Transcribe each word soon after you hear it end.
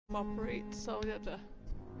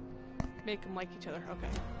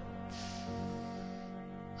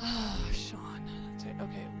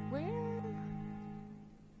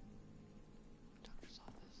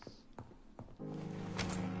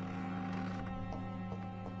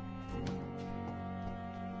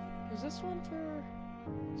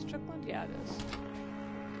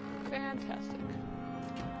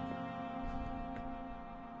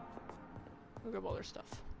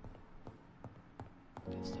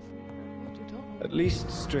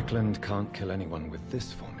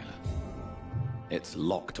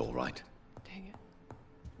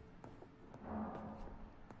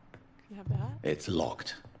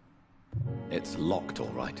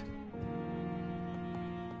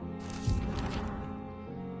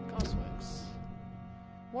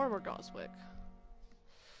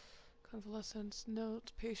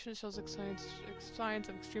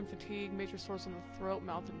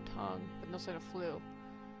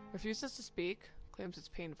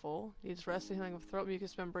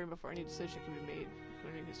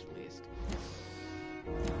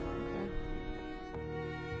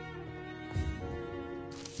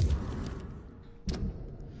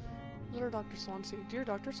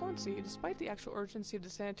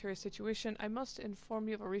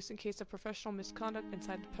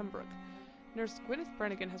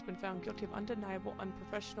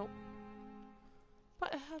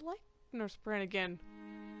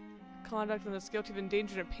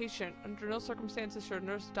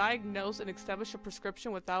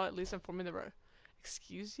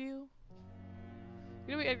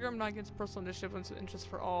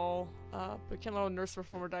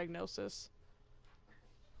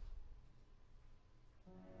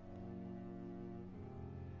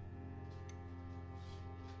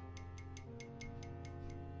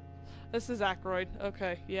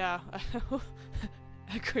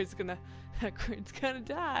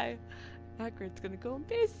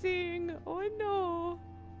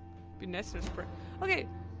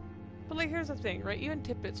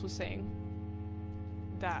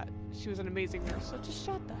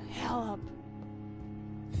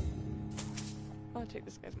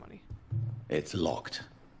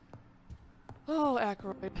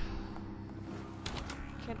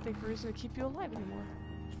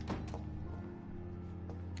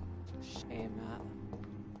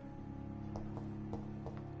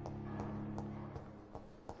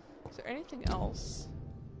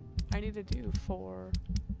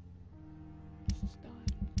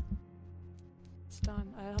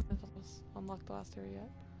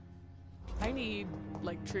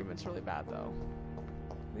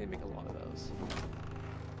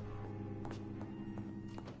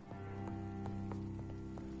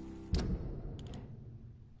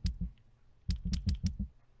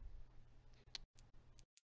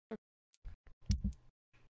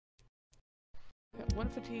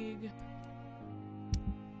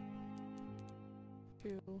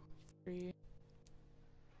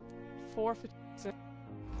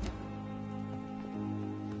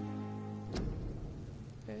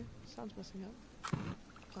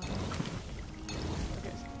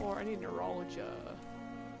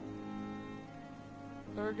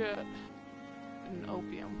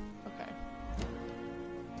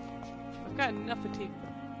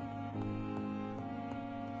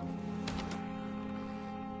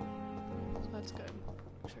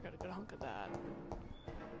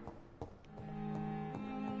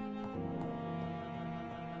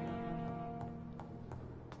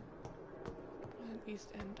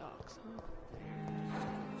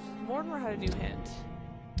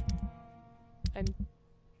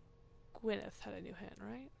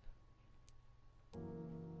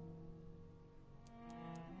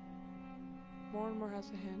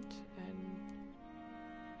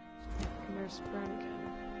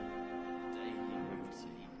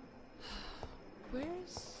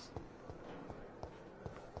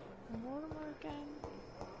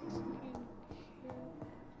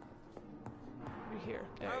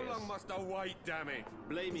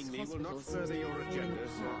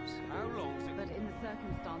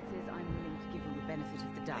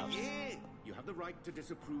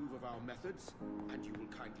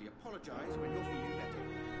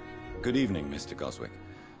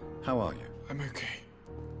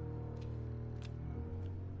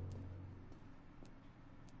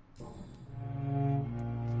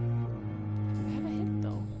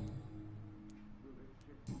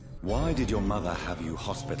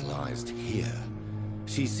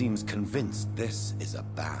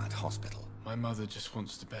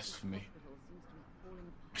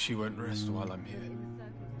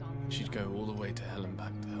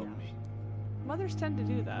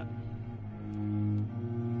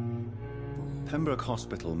Pembroke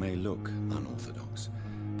Hospital may look unorthodox,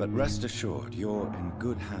 but rest assured you're in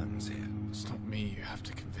good hands here. It's not me you have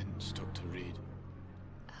to convince, Dr. Reed.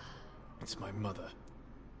 It's my mother.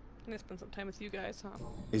 I'm gonna spend some time with you guys, huh?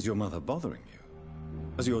 Is your mother bothering you?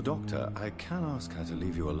 As your doctor, I can ask her to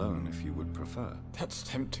leave you alone if you would prefer. That's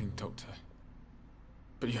tempting, Doctor.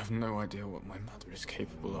 But you have no idea what my mother is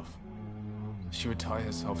capable of. She would tie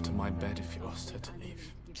herself to my bed if you asked her to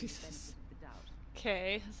leave. Jesus.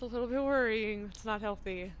 Okay, that's a little bit worrying. It's not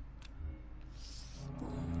healthy.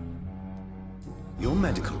 Your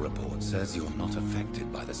medical report says you're not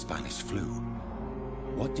affected by the Spanish flu.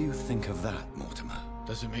 What do you think of that, Mortimer?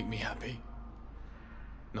 Does it make me happy?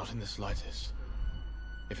 Not in the slightest.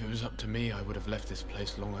 If it was up to me, I would have left this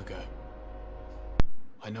place long ago.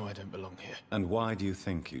 I know I don't belong here. And why do you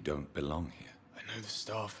think you don't belong here? I know the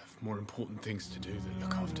staff have more important things to do than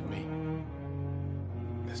look after me.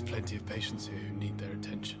 There's plenty of patients here who need their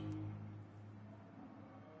attention.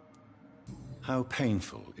 How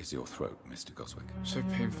painful is your throat, Mr. Goswick? So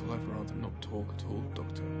painful I'd rather not talk at all,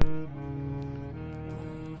 Doctor.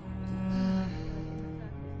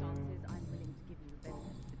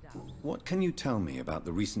 What can you tell me about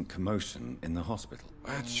the recent commotion in the hospital?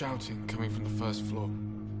 I had shouting coming from the first floor.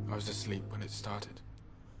 I was asleep when it started.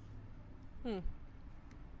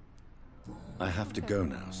 I have to go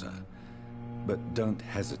now, sir. But don't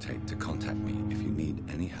hesitate to contact me if you need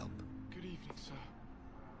any help. Good evening, sir.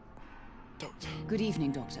 Doctor. Good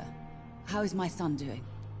evening, Doctor. How is my son doing?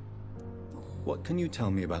 What can you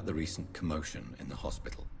tell me about the recent commotion in the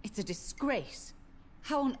hospital? It's a disgrace.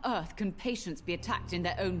 How on earth can patients be attacked in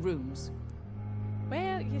their own rooms?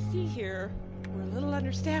 Well, you see here, we're a little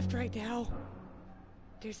understaffed right now.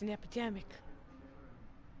 There's an epidemic.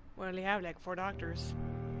 We only have like 4 doctors.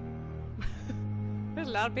 There's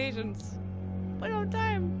a lot of patients. We don't have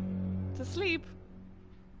time to sleep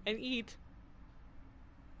and eat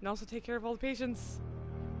and also take care of all the patients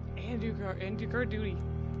and do guard duty.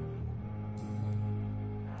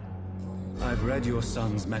 I've read your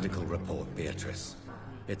son's medical report, Beatrice.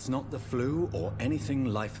 It's not the flu or anything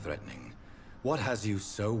life-threatening. What has you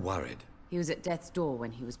so worried? He was at death's door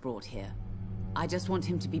when he was brought here. I just want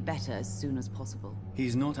him to be better as soon as possible.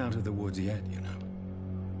 He's not out of the woods yet, you know.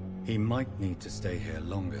 He might need to stay here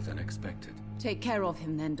longer than expected. Take care of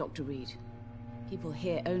him then, Dr. Reed. People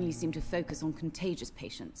here only seem to focus on contagious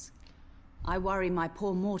patients. I worry my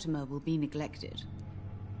poor Mortimer will be neglected.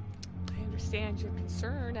 I understand your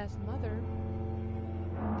concern as a mother,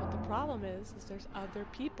 but the problem is there's other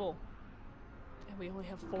people, and we only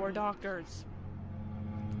have 4 doctors.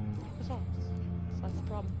 That's all. So that's the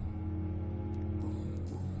problem.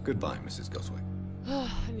 Goodbye, Mrs. Goswick.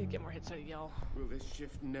 I need to get more hits out of y'all. Will this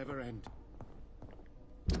shift never end?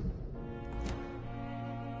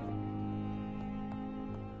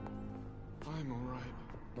 I'm alright.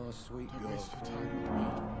 My sweet Don't girl. waste your time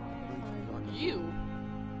with me. You?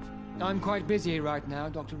 I'm quite busy right now,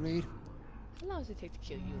 Dr. Reed. How long does it take to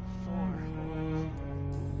kill you? 4.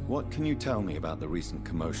 What can you tell me about the recent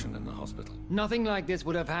commotion in the hospital? Nothing like this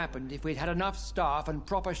would have happened if we'd had enough staff and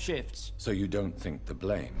proper shifts. So you don't think the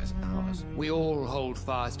blame is ours? We all hold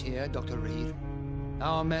fast here, Dr. Reed.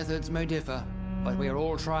 Our methods may differ, but we are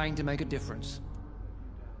all trying to make a difference.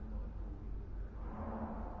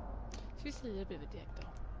 She's a little bit of a dick, though.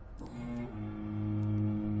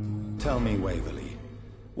 Tell me, Waverly,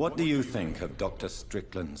 what do you think of Dr.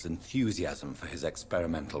 Strickland's enthusiasm for his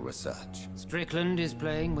experimental research? Strickland is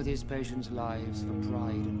playing with his patients' lives for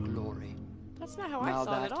pride and glory. That's not how Now I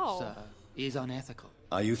saw it that, at all. sir, is unethical.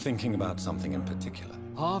 Are you thinking about something in particular?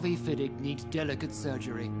 Harvey Fiddick needs delicate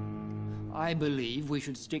surgery. I believe we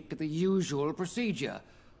should stick to the usual procedure,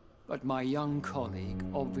 but my young colleague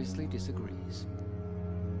obviously disagrees.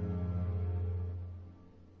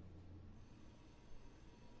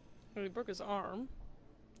 Well, he broke his arm.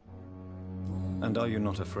 And are you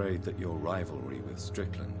not afraid that your rivalry with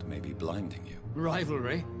Strickland may be blinding you?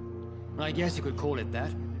 Rivalry? I guess you could call it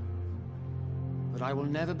that. But I will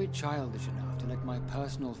never be childish enough to let my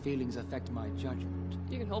personal feelings affect my judgment.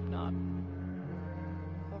 You can hope not.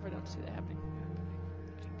 However, I don't see that happening.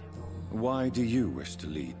 Why do you wish to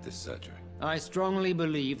lead this surgery? I strongly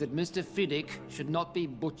believe that Mr. Fiddick should not be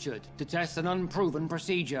butchered to test an unproven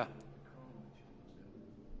procedure.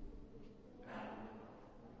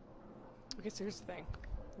 Okay, so here's the thing,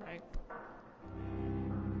 right?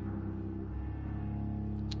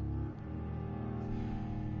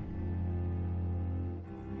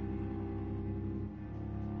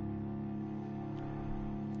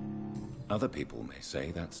 Other people may say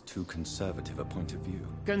that's too conservative a point of view.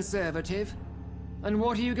 Conservative? And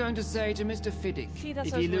what are you going to say to Mr. Fiddick See, that's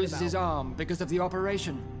if what I he was worried loses his about. arm because of the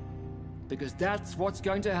operation? because that's what's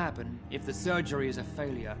going to happen if the surgery is a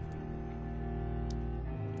failure.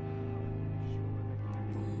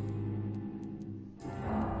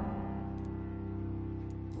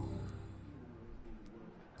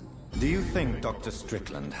 Do you think Dr.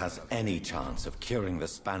 Strickland has any chance of curing the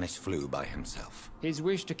Spanish flu by himself? His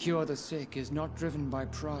wish to cure the sick is not driven by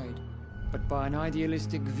pride, but by an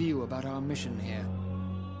idealistic view about our mission here.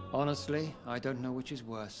 Honestly, I don't know which is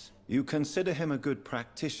worse. You consider him a good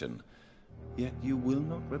practitioner, yet you will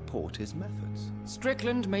not report his methods.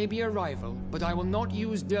 Strickland may be a rival, but I will not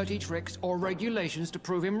use dirty tricks or regulations to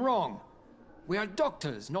prove him wrong. We are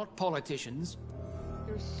doctors, not politicians.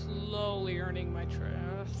 You're slowly earning my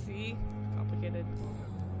trust. See? Complicated.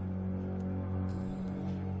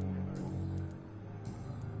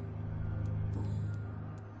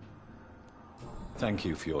 Thank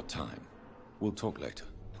you for your time. We'll talk later.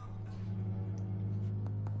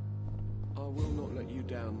 I will not let you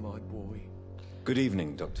down, my boy. Good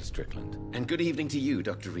evening, Dr. Strickland. And good evening to you,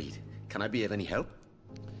 Dr. Reed. Can I be of any help?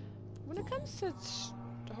 When it comes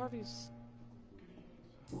to Harvey's...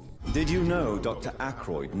 Did you know Dr.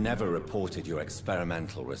 Aykroyd never reported your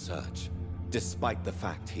experimental research, despite the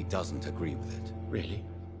fact he doesn't agree with it? Really?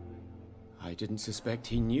 I didn't suspect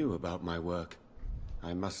he knew about my work.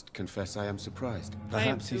 I must confess I am surprised.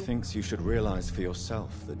 Perhaps he thinks you should realize for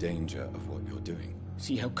yourself the danger of what you're doing.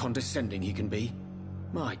 See how condescending he can be?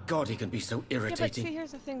 My God, he can be so Yeah, but irritating. see,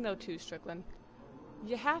 here's the thing though too, Strickland.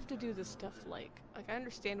 You have to do this stuff like I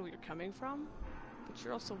understand where you're coming from, but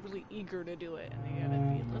you're also really eager to do it, and you gotta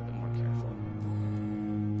be a little bit more careful.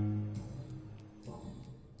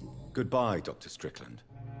 Goodbye, Dr. Strickland.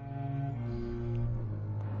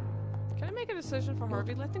 Can I make a decision for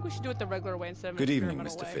Harvey? I think we should do it the regular way instead of Good an evening,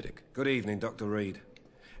 experimental Mr. way. Fiddick. Good evening, Dr. Reed.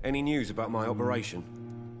 Any news about my operation?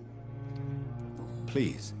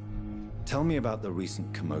 Please, tell me about the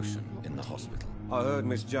recent commotion in the hospital. I heard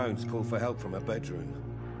Miss Jones call for help from her bedroom.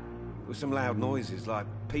 There were some loud noises, like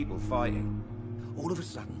people fighting. All of a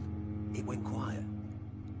sudden, it went quiet.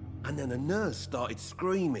 And then a nurse started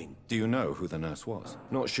screaming. Do you know who the nurse was?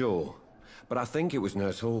 Not sure, but I think it was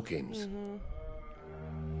Nurse Hawkins.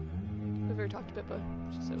 We've already talked a bit, but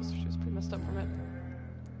she said she was pretty messed up from it.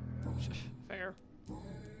 Fair.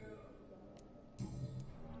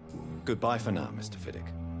 Goodbye for now, Mr. Fiddick.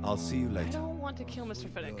 I'll see you I later. don't want to kill Mr.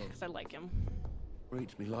 Fiddick, because I like him.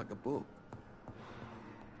 Reads me like a book.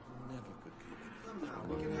 Never could keep it. Somehow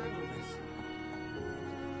we can handle this.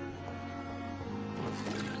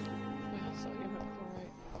 Yeah, so you have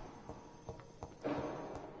alright.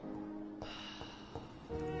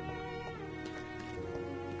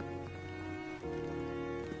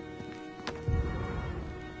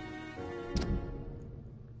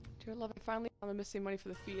 Dear love, I finally found the missing money for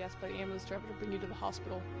the fee asked by the ambulance driver to bring you to the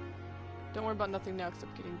hospital. Don't worry about nothing now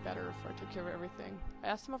except getting better, for I took care of everything. I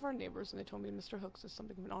asked some of our neighbors, and they told me Mr. Hooks is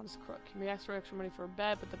something of an honest crook. He may ask for extra money for a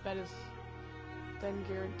bed, but the bed is then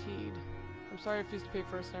guaranteed. I'm sorry I refused to pay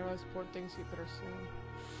first, and I realize important things get better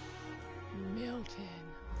soon. Milton.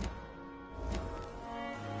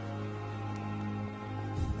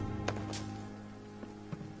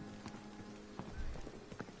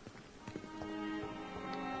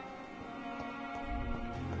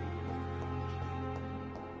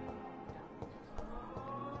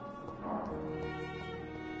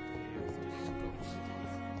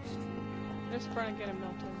 Just trying to get him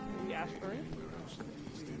Milton. Maybe Ashbury.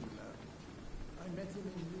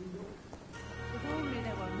 If only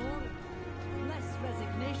there were more, less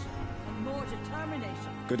resignation and more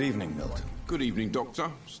determination. Good evening, Milton. Good evening,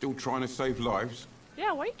 Doctor. Still trying to save lives?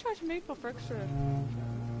 Yeah, why are you charging me for extra?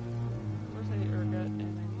 First I need ergot, and I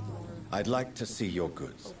need more. I'd like to see your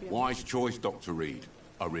goods. Opium. Wise choice, Dr. Reed.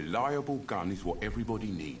 A reliable gun is what everybody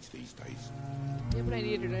needs these days. Yeah, but I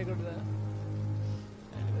need it to go to the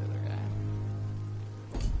other guy.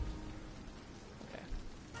 Okay.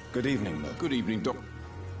 Good evening, Milton. Good evening, Doc.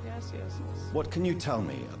 Yes, yes, yes. What can you tell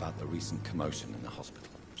me about the recent commotion in the hospital?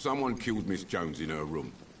 Someone killed Miss Jones in her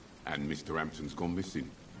room, and Mr. Hampton's gone missing.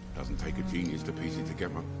 Doesn't take a genius to piece it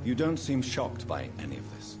together. You don't seem shocked by any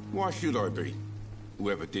of this. Why should I be?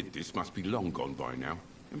 Whoever did this must be long gone by now.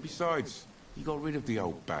 And besides, he got rid of the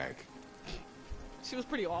old bag. She was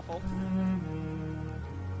pretty awful.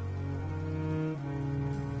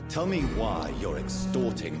 Tell me why you're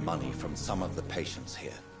extorting money from some of the patients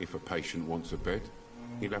here. If a patient wants a bed,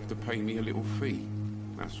 he'll have to pay me a little fee.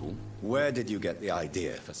 That's all. Where did you get the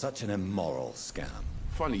idea for such an immoral scam?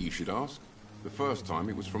 Funny you should ask. The first time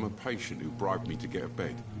it was from a patient who bribed me to get a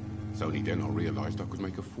bed. It's only then I realized I could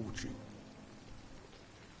make a fortune.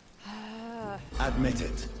 Admit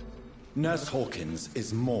it. Nurse Hawkins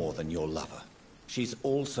is more than your lover. She's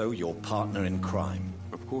also your partner in crime.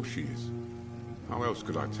 Of course she is. How else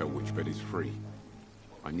could I tell which bed is free?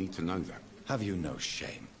 I need to know that. Have you no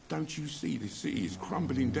shame? Don't you see this city is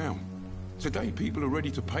crumbling down? Today people are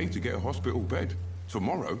ready to pay to get a hospital bed.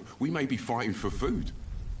 Tomorrow we may be fighting for food.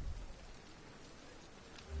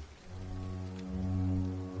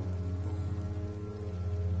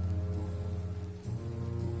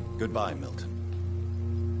 Goodbye, Milton.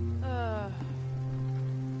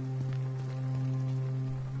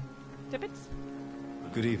 Tippets?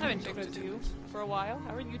 Good I evening, haven't checked Dr. with you Tippett. for a while.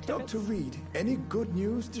 How are you, Tippets? Dr. Reed, any good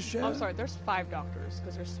news to share? Oh, I'm sorry, there's 5 doctors,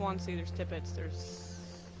 because there's Swansea, there's Tippets, there's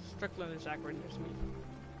Strickland, there's Jackford, and there's me.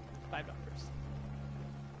 5 doctors.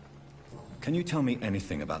 Can you tell me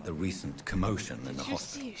anything about the recent commotion in the Did you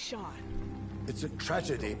hospital? see Sean? It's a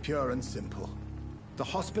tragedy, pure and simple. The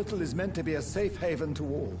hospital is meant to be a safe haven to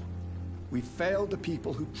all. We failed the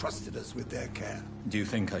people who trusted us with their care. Do you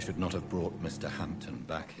think I should not have brought Mr. Hampton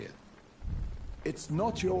back here? It's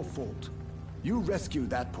not your fault. You rescued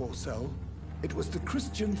that poor soul. It was the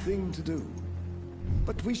Christian thing to do.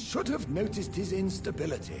 But we should have noticed his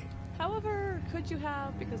instability. However, could you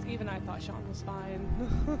have? Because even I thought Sean was fine.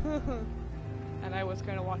 And I was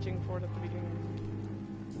kind of watching for it at the beginning.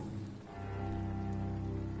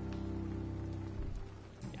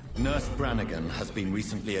 Nurse Brannigan has been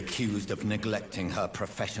recently accused of neglecting her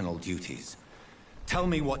professional duties. Tell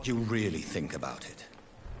me what you really think about it.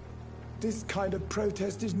 This kind of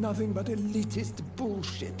protest is nothing but elitist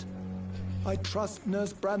bullshit. I trust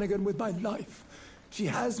Nurse Brannigan with my life. She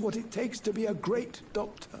has what it takes to be a great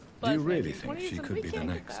doctor. Do you really think she could be the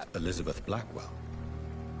next Elizabeth Blackwell?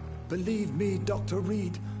 Believe me, Dr.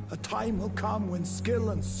 Reed, a time will come when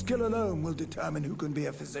skill and skill alone will determine who can be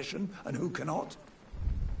a physician and who cannot.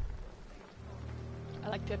 I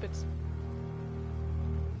like Tippets.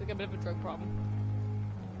 He's like a bit of a drug problem.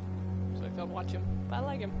 So I felt watch him. But I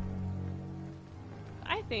like him.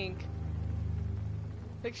 I think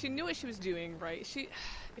like she knew what she was doing, right?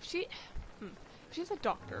 If she's a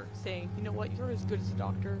doctor saying, you know what, you're as good as a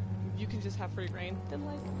doctor, you can just have free reign, then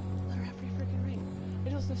like let her have free freaking reign. It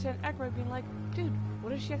doesn't stand Ackroyd being like, dude,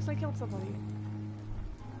 what if she accidentally killed somebody?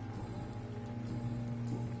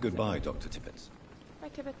 Goodbye, Dr. Tippett. Bye,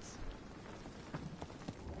 Tippets.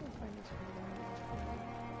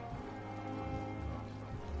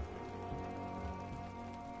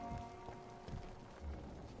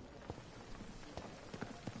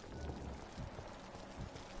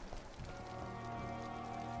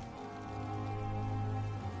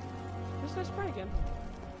 Where's this spread again?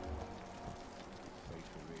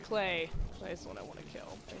 Clay. Clay's the one I want to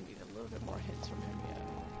kill. I need a little bit more hits from him yet.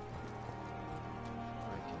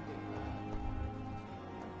 Or I can do that.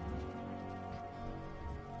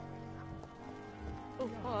 Oh,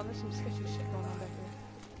 hold on, there's some sketchy shit going on back here.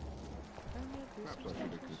 Perhaps I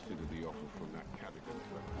should have considered the offer from that Cadigan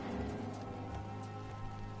clever.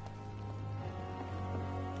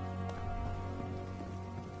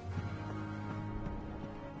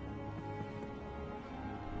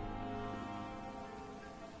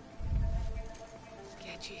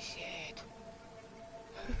 Sketchy shit.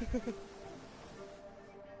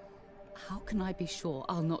 How can I be sure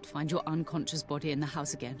I'll not find your unconscious body in the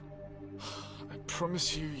house again? I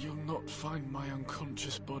promise you, you'll not find my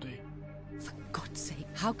unconscious body. For God's sake,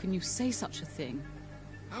 how can you say such a thing?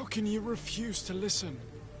 How can you refuse to listen?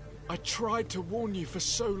 I tried to warn you for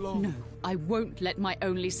so long. No, I won't let my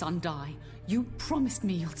only son die. You promised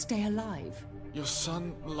me you'll stay alive. Your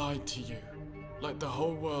son lied to you, like the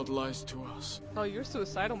whole world lies to us. Oh, you're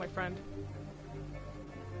suicidal, my friend.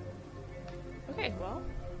 Okay, well,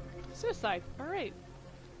 suicide. Alright.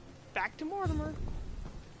 Back to Mortimer.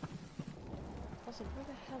 Also, where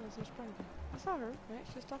the hell is Miss Brannigan? I saw her, right?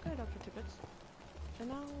 She was talking to Dr. Tippett. And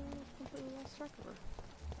now I've completely lost track of her.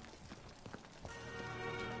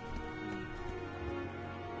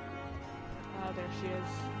 Oh, there she is.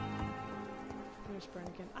 Miss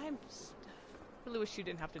Brannigan. Really wish you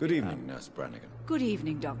didn't have to Good do evening, Nurse Brannigan. Good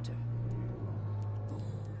evening, Doctor.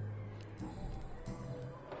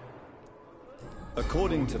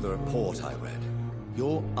 According to the report I read,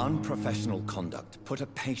 your unprofessional conduct put a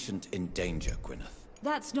patient in danger, Gwyneth.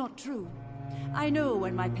 That's not true. I know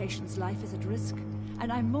when my patient's life is at risk,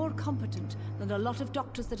 and I'm more competent than a lot of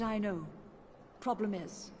doctors that I know. Problem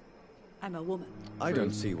is, I'm a woman. I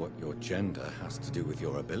don't see what your gender has to do with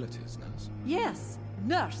your abilities, Nurse. Yes,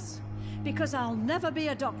 nurse. Because I'll never be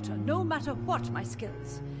a doctor, no matter what my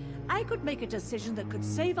skills. I could make a decision that could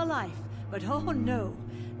save a life, but oh no,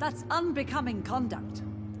 that's unbecoming conduct.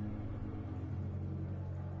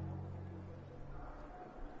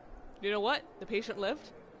 You know what? The patient lived.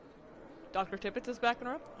 Dr. Tippett is backing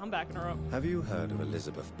her up. I'm backing her up. Have you heard of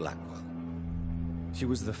Elizabeth Blackwell? She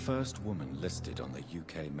was the first woman listed on the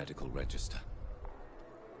UK Medical Register.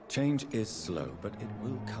 Change is slow, but it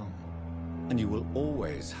will come. And you will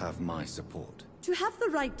always have my support. To have the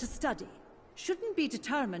right to study shouldn't be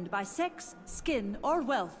determined by sex, skin, or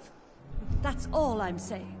wealth. That's all I'm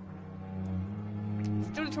saying.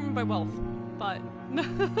 Still determined by wealth, but let's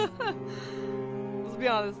be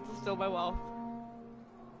honest, it's still by wealth.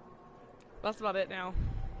 That's about it now.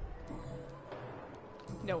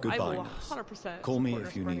 No, Goodbye, I will nurse. 100% Call me support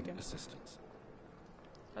if you Nurse need Brannigan. assistance.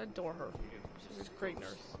 I adore her. She's a great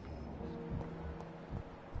nurse.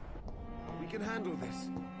 We can handle this.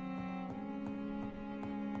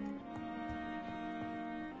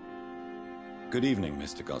 Good evening,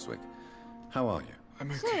 Mr. Goswick. How are you?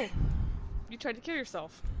 I'm So, okay. you tried to kill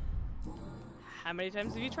yourself. How many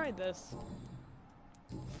times have you tried this?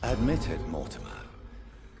 Admit it, Mortimer.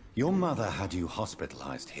 Your mother had you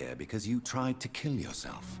hospitalized here because you tried to kill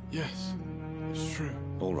yourself. Yes, it's true.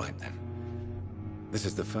 All right, then. This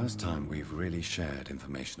is the first time we've really shared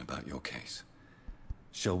information about your case.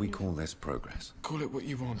 Shall we call this progress? Call it what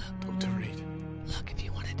you want, Dr. Reed. Look, if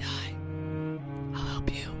you want to die, I'll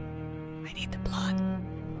help you. I need the blood.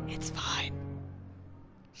 It's fine.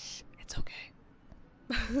 Shh, it's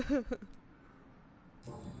okay.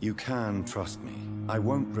 You can trust me. I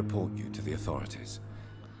won't report you to the authorities.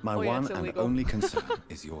 My Oh, yeah, one it's and illegal. only concern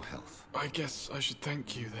is your health. I guess I should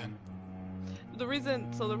thank you then. The reason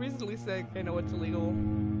at least I know it's illegal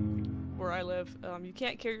where I live, you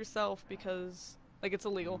can't kill yourself because, like, it's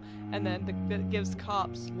illegal, and then that gives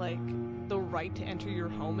cops, like, the right to enter your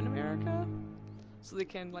home in America, so they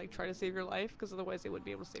can, like, try to save your life, because otherwise they wouldn't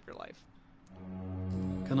be able to save your life.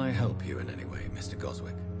 Can I help you in any way, Mr.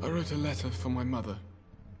 Goswick? I wrote a letter for my mother.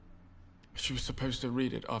 She was supposed to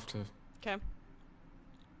read it after Okay.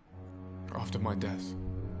 my death.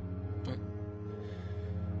 But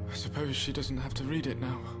I suppose she doesn't have to read it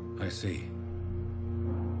now. I see.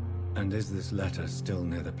 And is this letter still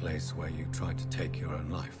near the place where you tried to take your own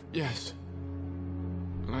life? Yes.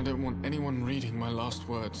 And I don't want anyone reading my last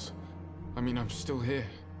words. I mean, I'm still here.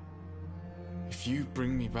 If you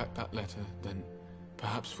bring me back that letter, then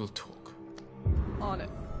perhaps we'll talk. On it.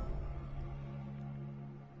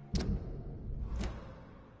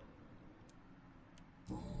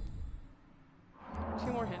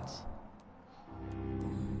 Two more hints.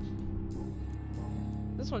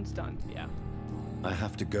 This one's done, yeah. I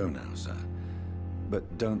have to go now, sir.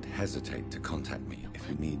 But don't hesitate to contact me if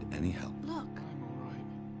you need any help. Look, I'm alright.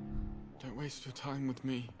 Don't waste your time with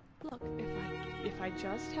me. look, if I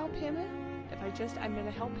just help him, I'm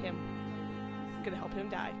gonna help him. I'm gonna help him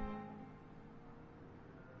die.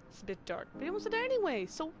 It's a bit dark, but he wants to die anyway,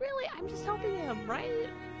 so really, I'm just helping him, right?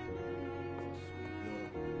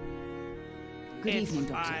 Good It's evening,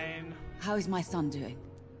 Doctor. fine. How is my son doing?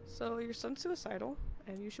 So your son's suicidal,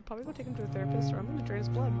 and you should probably go take him to a therapist, or I'm gonna drain his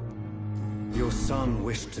blood. Your son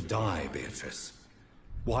wished to die, Beatrice.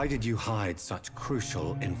 Why did you hide such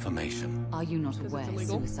crucial information? Are you not 'Cause it's aware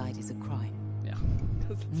illegal? suicide is a crime? Yeah.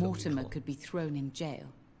 'Cause it's Mortimer illegal. could be thrown in jail.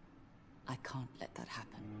 I can't let that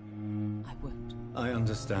happen. I won't. I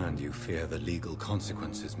understand you fear the legal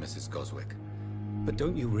consequences, Mrs. Goswick. But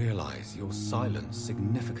don't you realize your silence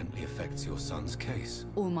significantly affects your son's case?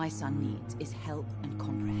 All my son needs is help and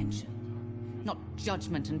comprehension. Not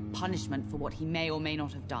judgment and punishment for what he may or may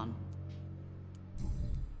not have done.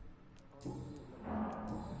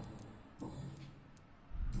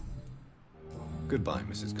 Goodbye,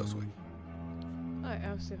 Mrs. Goswick. Alright,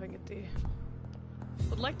 I'll see if I can get the...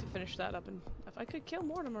 Would like to finish that up, and if I could kill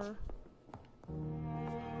Mortimer. It's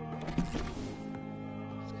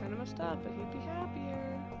kind of messed up, but he'd be happier.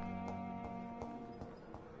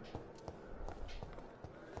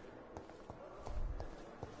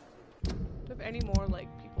 Do I have any more, like,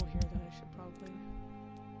 people here that I should probably...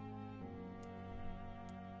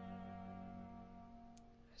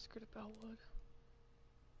 Escort of Bellwood.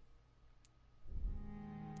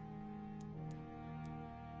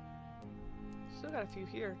 Still got a few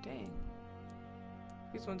here, dang.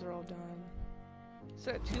 These ones are all done.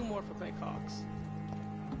 Still got two more for Clay Cox.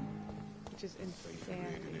 Which is insanity.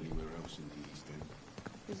 Anywhere else in the East End?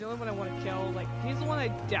 He's the only one I want to kill. Like, he's the one I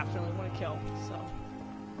definitely want to kill, so.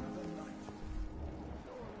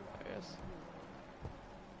 There he is.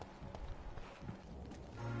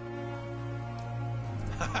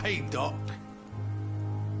 Hey, Doc.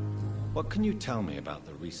 What can you tell me about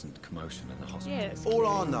the recent commotion in the hospital? Yes. All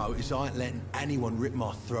I know is I ain't letting anyone rip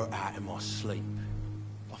my throat out in my sleep.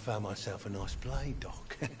 I found myself a nice blade,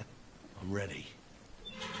 Doc. I'm ready.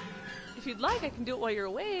 If you'd like, I can do it while you're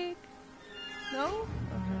awake. No?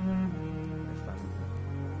 Okay.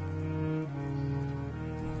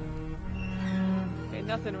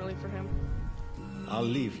 nothing really for him. I'll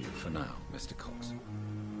leave you for now, Mr. Cox.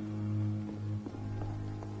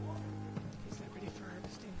 He's not ready for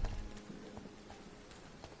harvesting.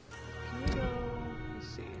 Can we go? Let's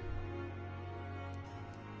see.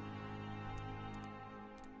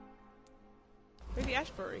 Lady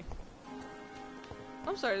Ashbury.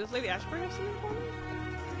 I'm sorry, does Lady Ashbury have something for me?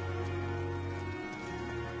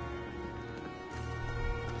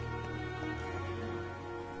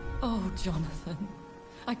 Oh, Jonathan.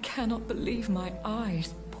 I cannot believe my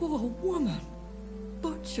eyes. Poor woman.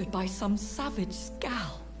 Butchered by some savage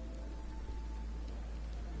scowl.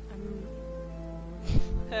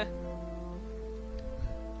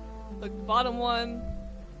 Look, the bottom one.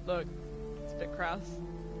 Look, it's a bit crass.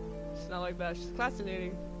 She's not like that. She's a classy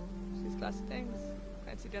lady. She's classy things.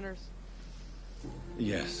 Fancy dinners.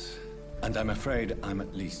 Yes, and I'm afraid I'm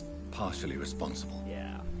at least partially responsible.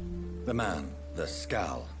 Yeah. The man, the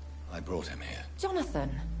scowl, I brought him here. Jonathan,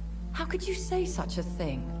 how could you say such a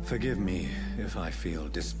thing? Forgive me if I feel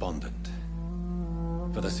despondent.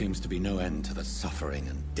 For there seems to be no end to the suffering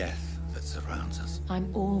and death that surrounds us. I'm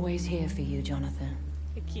always here for you, Jonathan.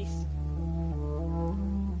 A kiss.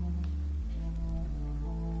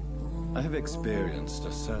 I have experienced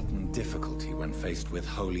a certain difficulty when faced with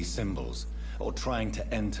holy symbols, or trying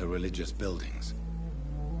to enter religious buildings.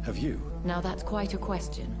 Have you? Now that's quite a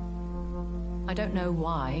question. I don't know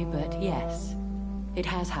why, but yes, it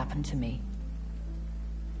has happened to me.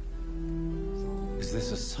 Is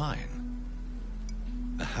this a sign?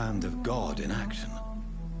 The hand of God in action?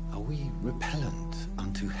 Are we repellent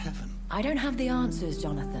unto heaven? I don't have the answers,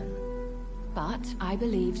 Jonathan. But I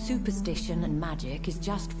believe superstition and magic is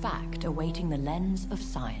just fact awaiting the lens of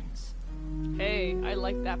science. Hey, I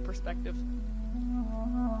like that perspective.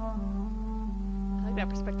 I like that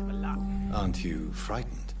perspective a lot. Aren't you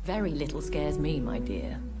frightened? Very little scares me, my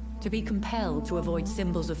dear. To be compelled to avoid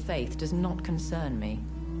symbols of faith does not concern me.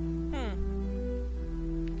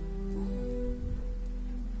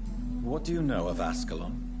 What do you know of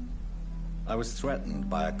Ascalon? I was threatened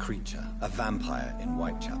by a creature, a vampire in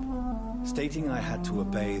Whitechapel, stating I had to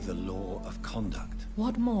obey the law of conduct.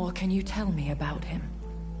 What more can you tell me about him?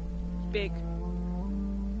 Big.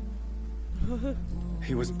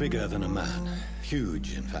 He was bigger than a man.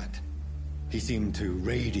 Huge, in fact. He seemed to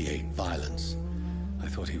radiate violence. I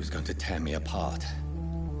thought he was going to tear me apart.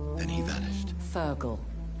 Then he vanished. Fergal,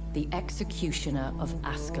 the executioner of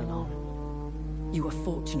Ascalon. You were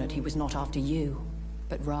fortunate he was not after you,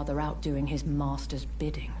 but rather out doing his master's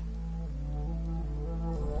bidding.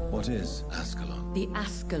 What is Ascalon? The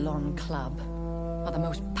Ascalon Club are the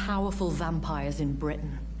most powerful vampires in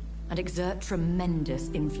Britain, and exert tremendous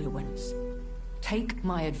influence. Take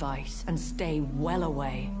my advice and stay well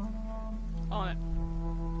away. On it.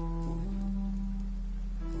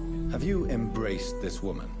 Have you embraced this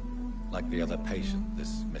woman? Like the other patient,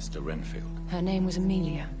 this Mr. Renfield? Her name was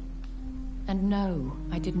Amelia. And no,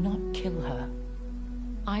 I did not kill her.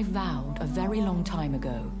 I vowed a very long time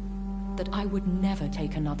ago that I would never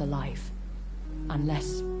take another life,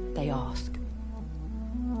 unless they ask.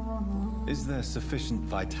 Is there sufficient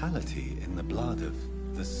vitality in the blood of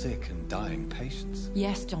the sick and dying patients?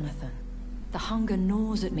 Yes, Jonathan. The hunger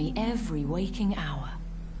gnaws at me every waking hour.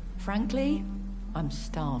 Frankly, I'm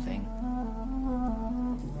starving.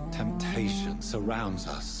 Temptation surrounds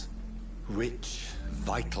us. Rich,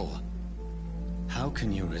 vital. How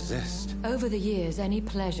can you resist? Over the years, any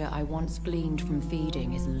pleasure I once gleaned from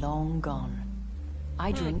feeding is long gone.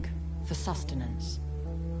 I drink for sustenance.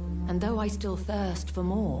 And though I still thirst for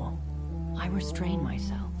more, I restrain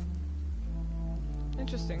myself.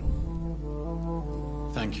 Interesting.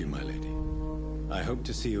 Thank you, my lady. I hope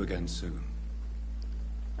to see you again soon.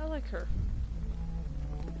 I like her.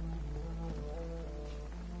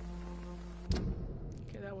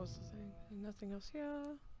 Okay, that was the thing. And nothing else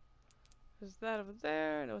here. There's that over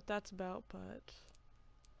there. I know what that's about, but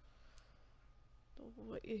the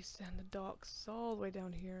waste and the docks is all the way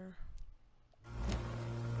down here.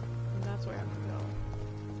 And that's where I have to go.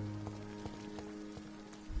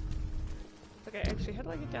 Okay, actually, how do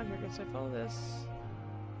I get down here again? So I follow this.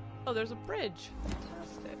 Oh, there's a bridge.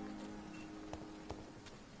 Fantastic.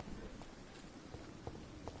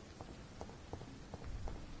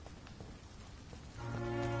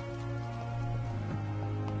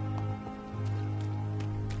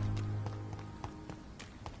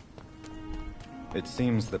 It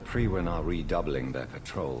seems the Priwen are redoubling their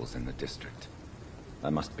patrols in the district. I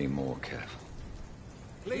must be more careful.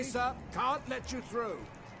 Please, sir, can't let you through.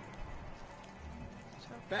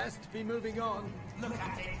 Best be moving on. Look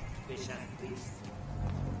at it, Bishop, please.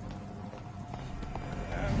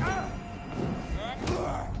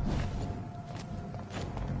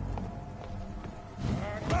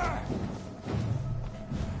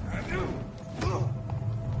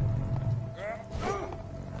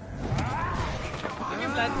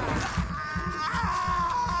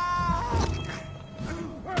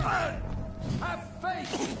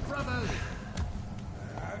 others!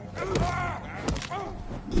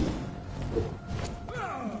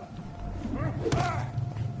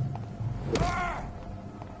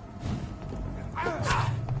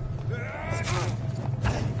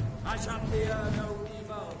 I shall fear no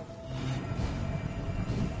evil.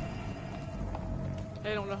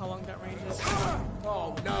 I don't know how long that range is.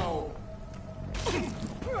 Oh no!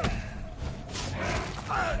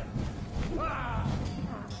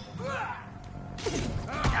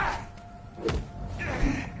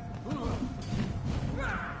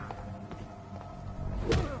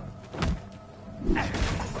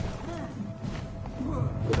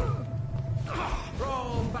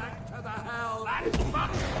 Roll back to the hell. Give me blood.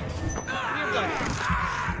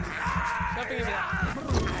 Stop giving me that.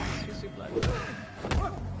 Too sweet blood.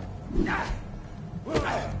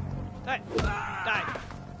 Die. Die.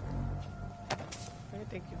 Okay,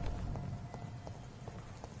 thank you.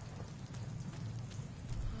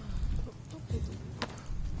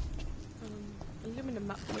 Aluminum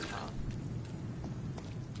map.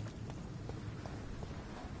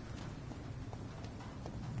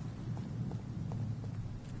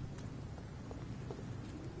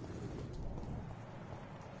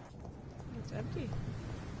 It's empty.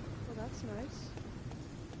 Well, that's nice.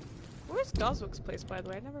 Where's Goswick's place, by the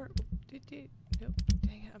way? I never... Nope.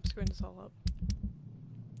 Dang it, I'm screwing this all up.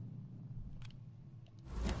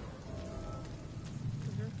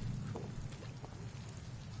 Cool.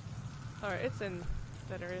 Alright, it's in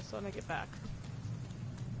that area, so I'm gonna get back.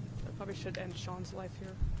 I probably should end Sean's life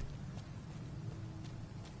here.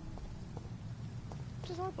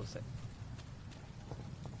 Which is horrible to say.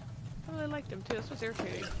 I really liked him too, that's what's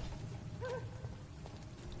irritating.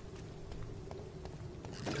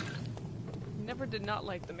 Never did not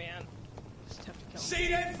like the man. Just have to kill him. See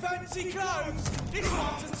them fancy clothes? This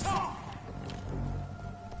one's a top.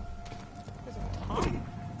 There's a top? Oh,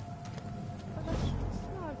 that's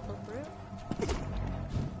not appropriate.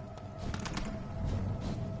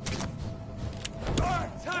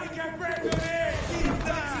 Take a breath of air. This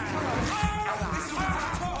one's a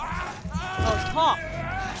top. Oh, top.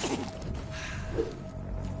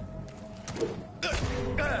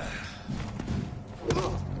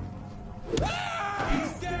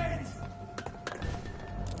 He's dead.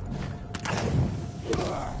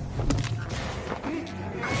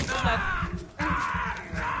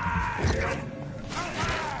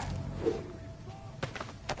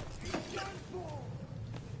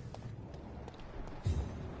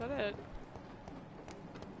 Is that it?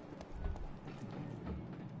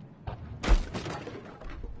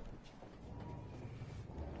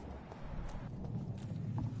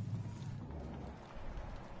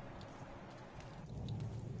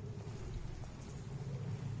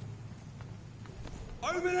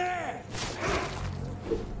 Over there.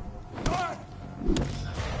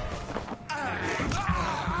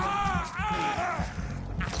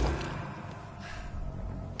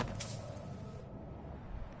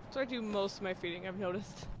 So I do most of my feeding, I've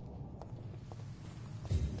noticed.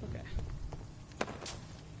 Okay.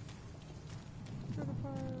 Trigger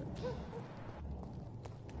part.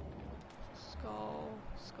 Skull.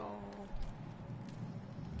 Skull.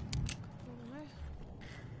 Go away.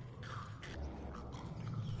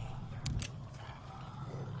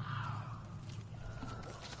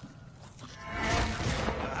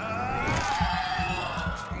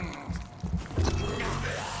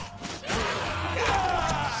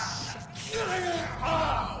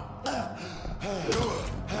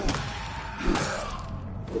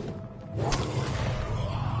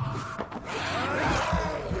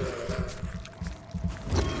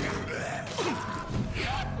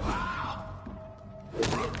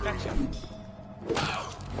 Gotcha.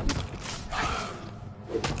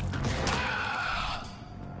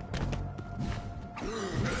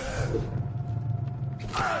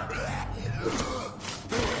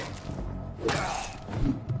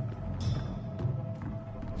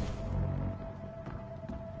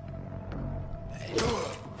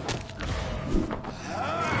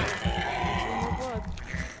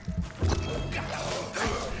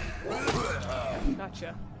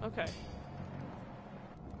 Gotcha. Okay.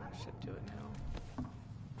 I should do it now.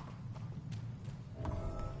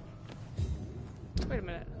 Wait a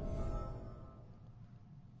minute.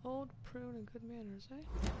 Old prune and good manners, eh?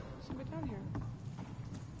 Somebody down here.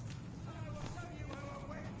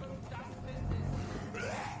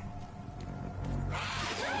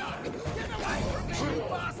 Get away from me, you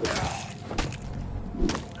bastard!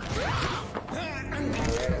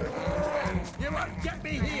 You won't get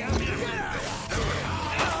me here!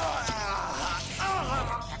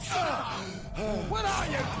 What are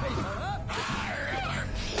you people, huh?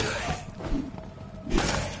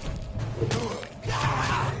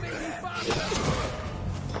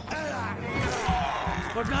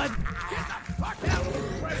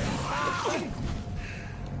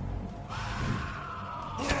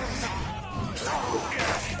 Oh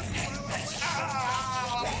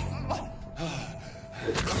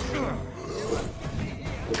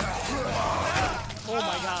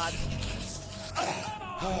my god.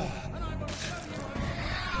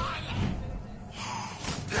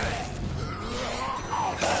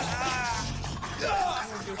 I'm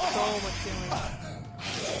gonna do so much healing.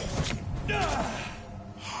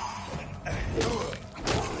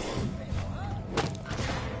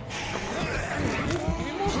 Give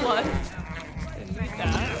me more blood. Didn't need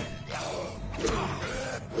that.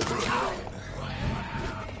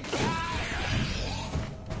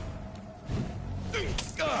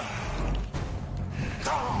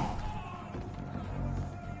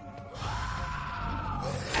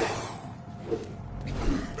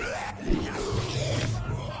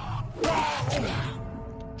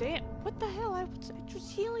 Damn, what the hell? I was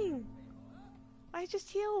just healing. I just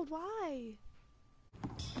healed. Why?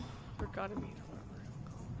 Forgot me.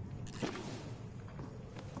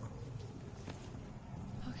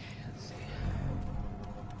 Okay, let's see.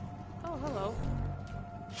 Oh, hello.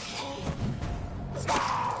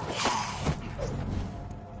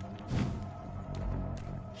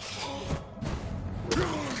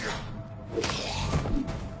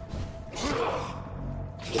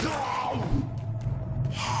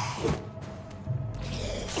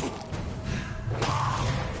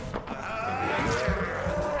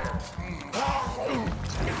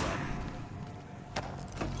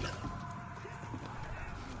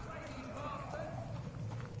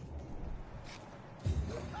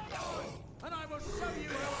 And I will show you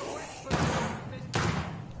how it works for this.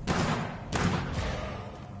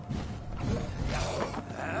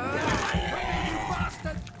 You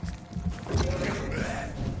bastard!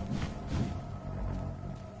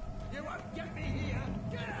 You won't get me here!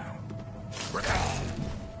 Get out!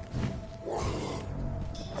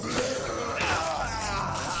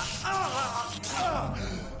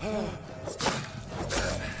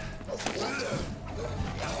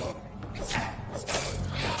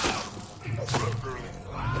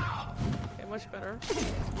 Okay, much better.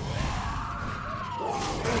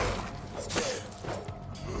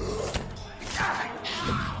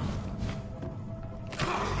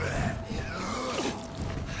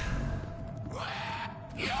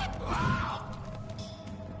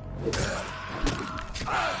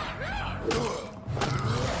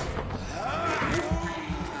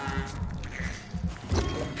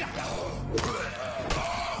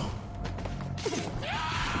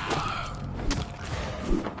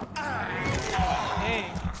 Hey.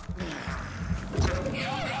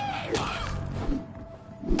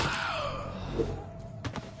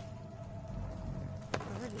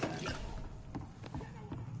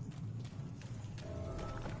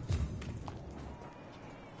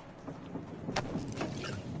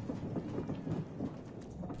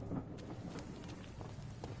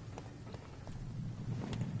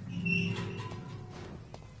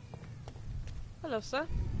 Hello, sir.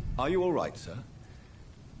 Are you all right, sir?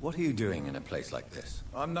 What are you doing in a place like this?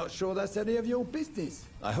 I'm not sure that's any of your business.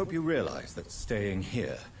 I hope you realize that staying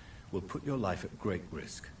here will put your life at great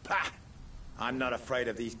risk. Pah! I'm not afraid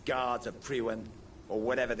of these guards of Priwen, or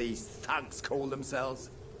whatever these thugs call themselves.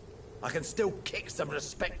 I can still kick some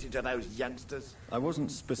respect into those youngsters. I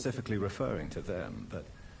wasn't specifically referring to them, but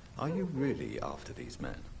are you really after these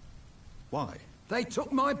men? Why? They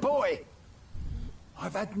took my boy!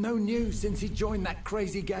 I've had no news since he joined that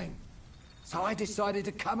crazy gang. So I decided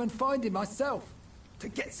to come and find him myself, to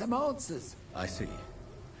get some answers. I see.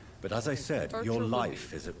 But as I said, your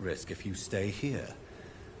life is at risk if you stay here.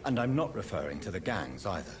 And I'm not referring to the gangs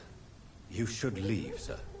either. You should leave,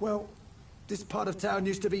 sir. Well, this part of town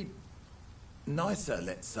used to be nicer,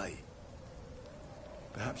 let's say.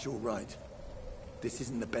 Perhaps you're right. This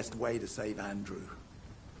isn't the best way to save Andrew.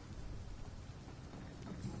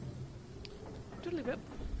 Doodly bip.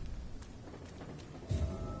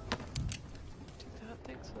 Take that.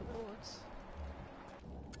 Thanks for the bullets.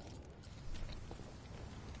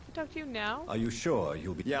 Can I talk to you now? Are you sure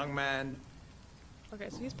you'll be... Young man. Okay,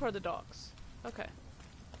 so he's part of the dogs. Okay.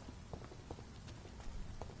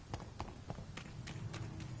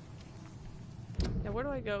 Now where do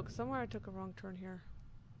I go? Because somewhere I took a wrong turn here.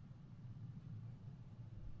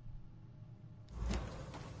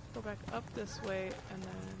 Go back up this way and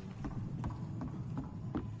then...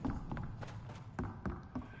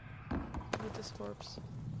 with this corpse.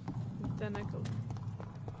 And then I go...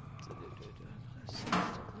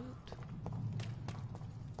 loot.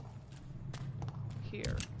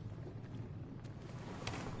 Here.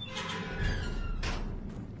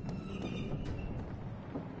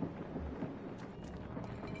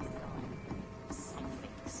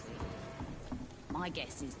 My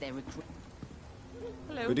guess is they're recruiting.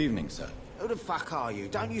 Hello. Good evening, sir. Who the fuck are you?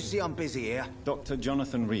 Don't you see I'm busy here? Dr.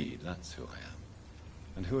 Jonathan Reed, that's who I am.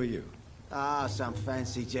 And who are you? Ah, some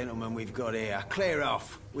fancy gentleman we've got here. Clear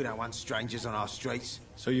off. We don't want strangers on our streets.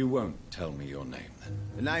 So you won't tell me your name, then?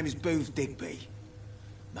 The name is Booth Digby.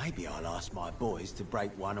 Maybe I'll ask my boys to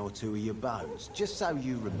break one or two of your bones, just so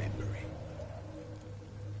you remember it.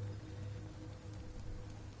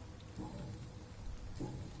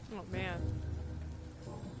 Oh, man.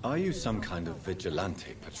 Are you some kind of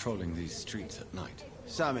vigilante patrolling these streets at night?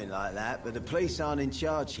 Something like that, but the police aren't in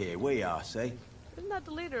charge here. We are, see? Isn't that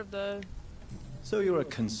the leader of the... So you're a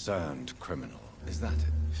concerned criminal, is that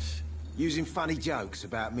it? Using funny jokes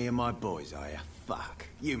about me and my boys, are you? Fuck.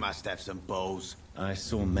 You must have some balls. I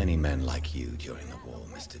saw many men like you during the war,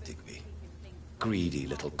 Mr. Digby. Greedy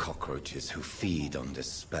little cockroaches who feed on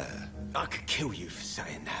despair. I could kill you for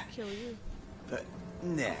saying that. Kill you? But,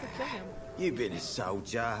 nah. Kill him. You've been a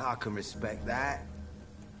soldier. I can respect that.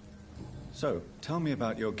 So, tell me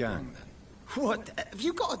about your gang, then. What? Have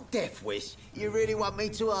you got a death wish? You really want me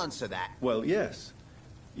to answer that? Well, yes.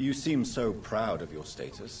 You seem so proud of your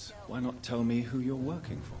status. Why not tell me who you're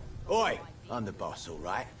working for? Oi! I'm the boss, all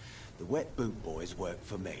right? The Wet Boot Boys work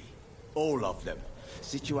for me. All of them.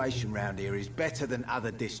 Situation round here is better than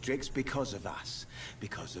other districts because of us.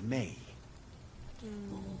 Because of me.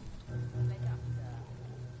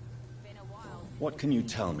 What can you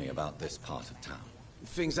tell me about this part of town?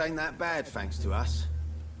 Things ain't that bad, thanks to us.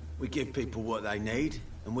 We give people what they need,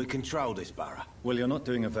 and we control this borough. Well, you're not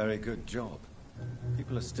doing a very good job.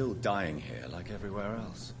 People are still dying here, like everywhere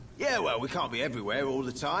else. Yeah, well, we can't be everywhere all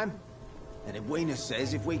the time. And Edwina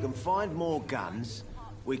says if we can find more guns,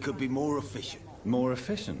 we could be more efficient. More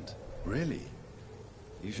efficient? Really?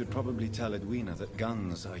 You should probably tell Edwina that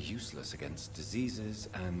guns are useless against diseases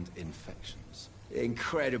and infections.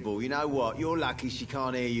 Incredible. You know what? You're lucky she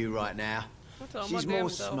can't hear you right now. She's more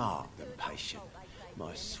self. smart than patient.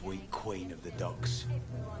 My sweet queen of the docks.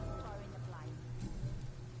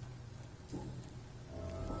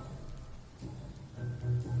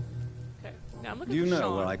 Okay, now I'm looking Do you for know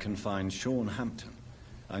Sean. where I can find Sean Hampton?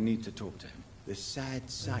 I need to talk to him. The sad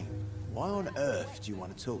saint. Why on earth do you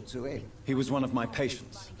want to talk to him? He was one of my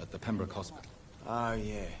patients at the Pembroke Hospital. Oh,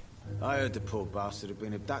 yeah. I heard the poor bastard had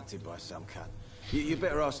been abducted by some cunt. You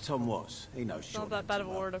better ask Tom Watts. He knows It's Sean not that bad of a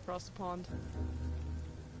Hampton well. word across the pond.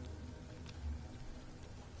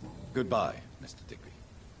 Goodbye, Mr. Digby.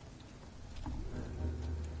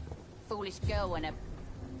 Foolish girl and a...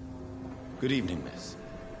 Good evening, miss.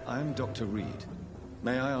 I am Dr. Reed.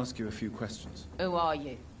 May I ask you a few questions? Who are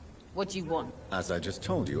you? What do you want? As I just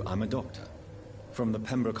told you, I'm a doctor. From the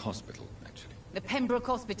Pembroke Hospital, actually. The Pembroke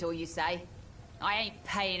Hospital, you say? I ain't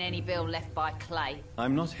paying any bill left by Clay.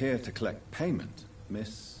 I'm not here to collect payment,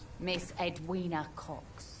 Miss... Miss Edwina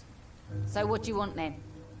Cox. So what do you want then?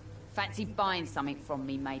 Fancy buying something from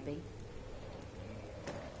me, maybe?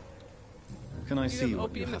 Can I see have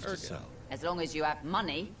what you opium have and to ergot. sell? As long as you have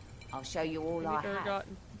money, I'll show you all I have. Ergot.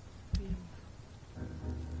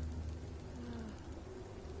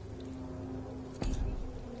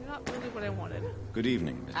 You're not really what I wanted. Good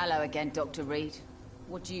evening, Miss... Hello again, Dr. Reed.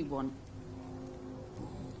 What do you want?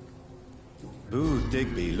 Booth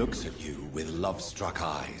Digby looks at you with love-struck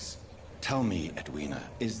eyes. Tell me, Edwina,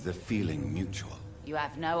 is the feeling mutual? You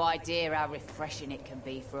have no idea how refreshing it can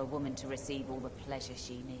be for a woman to receive all the pleasure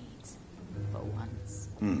she needs. For once.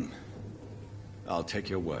 I'll take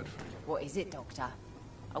your word for it. What is it, Doctor?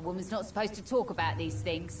 A woman's not supposed to talk about these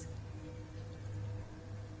things.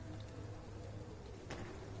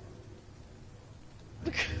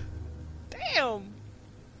 Damn!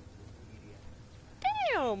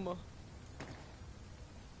 Damn!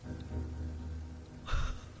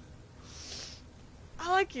 I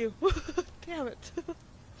like you. Damn it.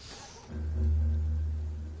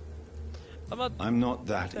 I'm not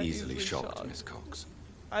that easily shocked, Miss Cox.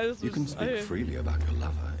 You can speak I- freely about your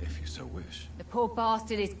lover, if you so wish. The poor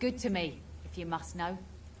bastard is good to me, if you must know.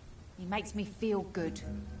 He makes me feel good.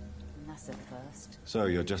 And that's a first. So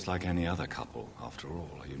you're just like any other couple, after all,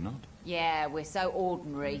 are you not? Yeah, we're so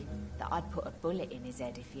ordinary that I'd put a bullet in his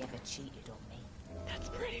head if he ever cheated on me. That's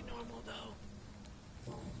pretty normal,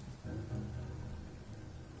 though.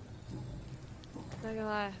 Not gonna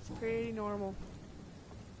lie, it's pretty normal.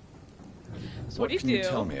 So what do you can do? you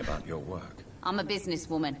tell me about your work? I'm a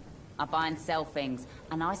businesswoman. I buy and sell things,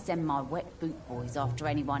 and I send my wet boot boys after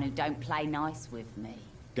anyone who don't play nice with me.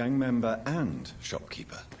 Gang member and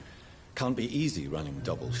shopkeeper. Can't be easy running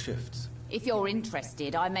double shifts. If you're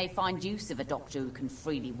interested, I may find use of a doctor who can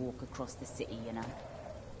freely walk across the city, you know.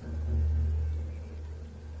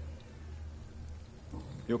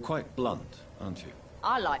 You're quite blunt, aren't you?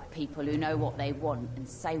 I like people who know what they want and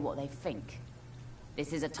say what they think.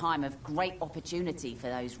 This is a time of great opportunity for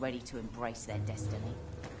those ready to embrace their destiny.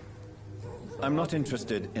 I'm not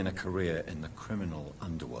interested in a career in the criminal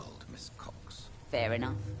underworld, Miss Cox. Fair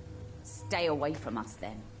enough. Stay away from us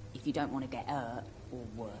then, if you don't want to get hurt, or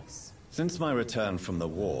worse. Since my return from the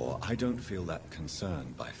war, I don't feel that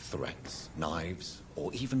concerned by threats, knives,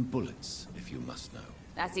 or even bullets, if you must know.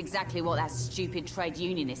 That's exactly what that stupid trade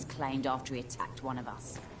unionist claimed after he attacked one of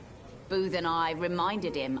us. Booth and I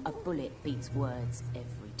reminded him a bullet beats words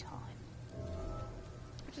every time.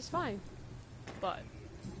 Which is fine. But...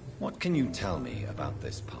 What can you tell me about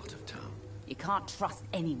this part of town? You can't trust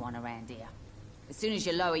anyone around here. As soon as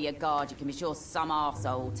you lower your guard, you can be sure some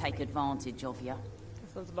arsehole will take advantage of you.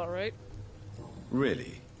 That sounds about right.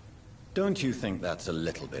 Really? Don't you think that's a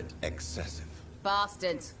little bit excessive?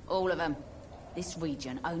 Bastards, all of them. This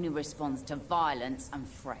region only responds to violence and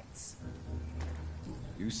threats.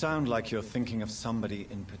 You sound like you're thinking of somebody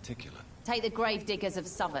in particular. Take the gravediggers of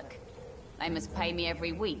Southwark. They must pay me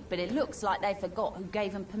every week, but it looks like they forgot who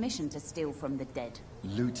gave them permission to steal from the dead.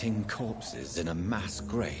 Looting corpses in a mass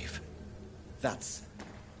grave. That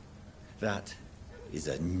is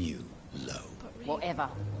a new low. Whatever.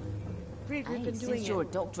 Reed, we've been doing since you're a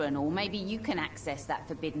doctor and all, maybe you can access that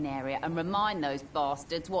forbidden area and remind those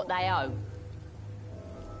bastards what they owe.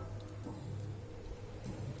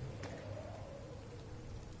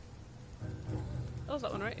 That was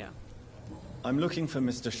that one, right? Yeah. I'm looking for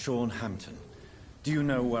Mr. Sean Hampton. Do you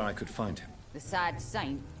know where I could find him? The sad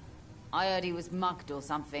saint? I heard he was mugged or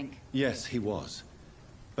something. Yes, he was.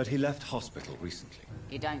 But he left hospital recently.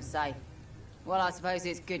 You don't say. Well, I suppose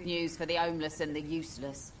it's good news for the homeless and the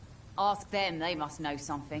useless. Ask them, they must know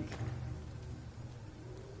something.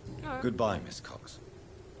 Right. Goodbye, Miss Cox.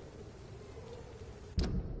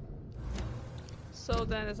 So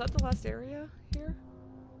then, is that the last area here?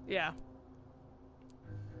 Yeah.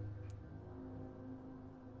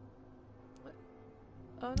 What?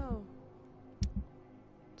 Oh no.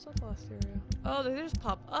 It's not the last area. Oh, they just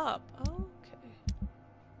pop up. Oh, okay.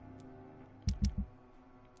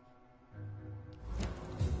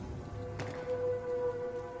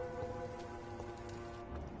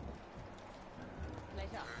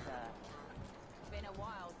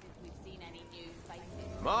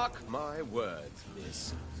 Mark my words,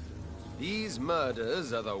 miss. These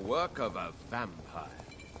murders are the work of a vampire.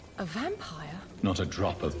 A vampire? Not a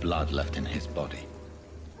drop of blood left in his body.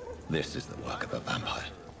 This is the work of a vampire.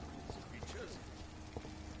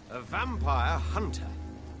 A vampire hunter.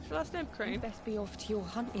 What's your last name, Crane? You best be off to your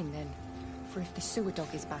hunting then. For if the sewer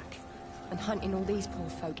dog is back, and hunting all these poor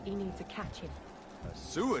folk, he needs a catching. A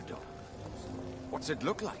sewer dog? What's it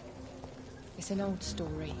look like? It's an old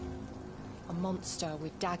story. A monster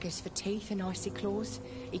with daggers for teeth and icy claws.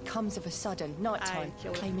 He comes of a sudden, nighttime,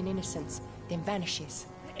 claiming innocence, then vanishes.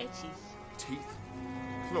 Teeth?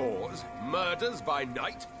 Claws? Murders by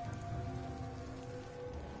night?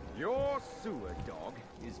 Your sewer dog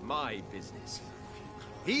is my business.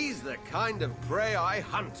 He's the kind of prey I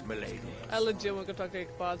hunt, milady. I legit want to go talk to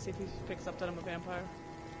Ichabod, see if he picks up that I'm a vampire.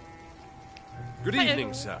 Good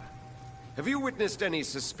evening, sir. Have you witnessed any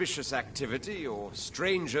suspicious activity or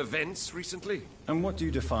strange events recently? And what do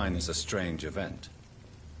you define as a strange event?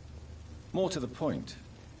 More to the point,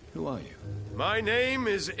 who are you? My name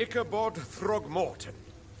is Ichabod Throgmorton,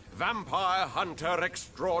 vampire hunter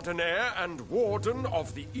extraordinaire and warden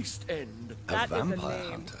of the East End. A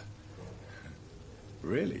vampire hunter?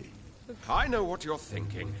 Really? I know what you're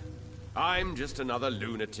thinking. I'm just another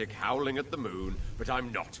lunatic howling at the moon, but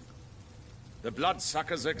I'm not. The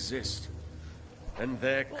bloodsuckers exist. And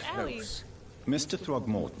they're close. Mr.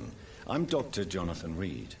 Throgmorton, I'm Dr. Jonathan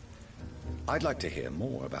Reed. I'd like to hear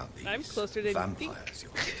more about these I'm closer than vampires.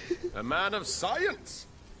 A man of science?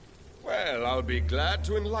 Well, I'll be glad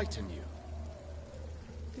to enlighten you.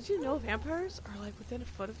 Did you know vampires are like within a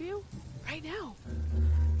foot of you? Right now.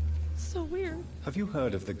 It's so weird. Have you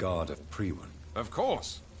heard of the Guard of Priwen? Of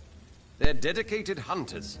course. They're dedicated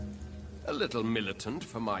hunters. A little militant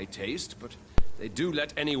for my taste, but they do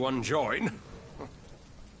let anyone join.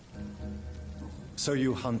 So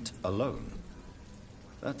you hunt alone?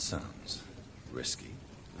 That sounds risky.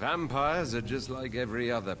 Vampires are just like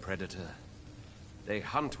every other predator. They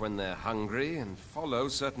hunt when they're hungry and follow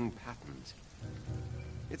certain patterns.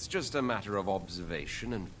 It's just a matter of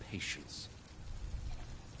observation and patience.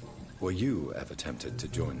 Were you ever tempted to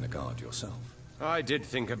join the Guard yourself? I did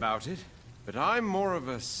think about it, but I'm more of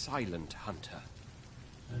a silent hunter.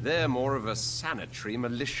 They're more of a sanitary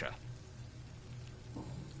militia.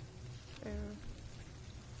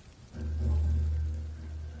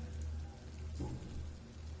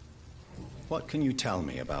 What can you tell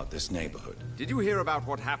me about this neighborhood? Did you hear about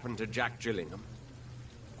what happened to Jack Gillingham?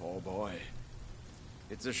 Poor boy.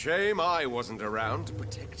 It's a shame I wasn't around to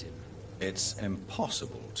protect him. It's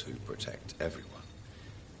impossible to protect everyone.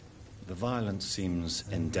 The violence seems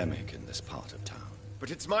endemic in this part of town.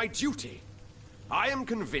 But it's my duty. I am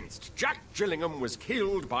convinced Jack Gillingham was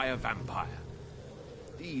killed by a vampire.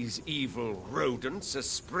 These evil rodents are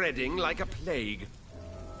spreading like a plague.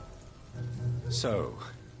 So,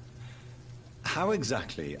 how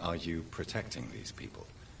exactly are you protecting these people?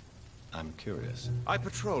 I'm curious. I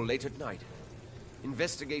patrol late at night,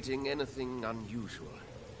 investigating anything unusual.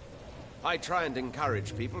 I try and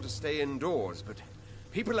encourage people to stay indoors, but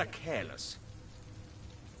people are careless.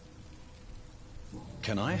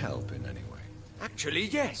 Can I help in any way? Actually,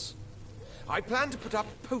 yes. I plan to put up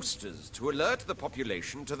posters to alert the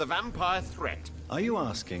population to the vampire threat. Are you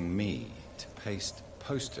asking me to paste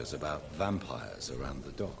posters about vampires around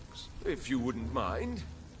the docks? If you wouldn't mind.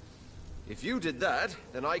 If you did that,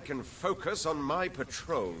 then I can focus on my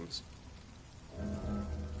patrols.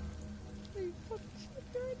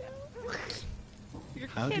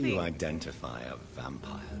 How do you identify a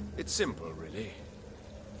vampire? It's simple, really.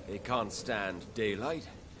 They can't stand daylight.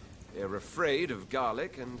 They're afraid of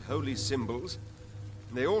garlic and holy symbols.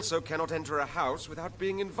 They also cannot enter a house without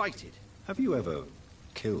being invited. Have you ever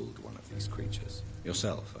killed one of these creatures?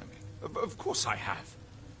 Yourself, I mean. Of course I have.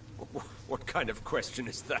 What kind of question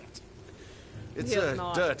is that? It's He has a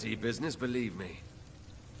not. dirty business, believe me.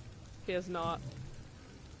 He is not.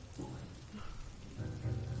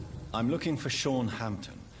 I'm looking for Sean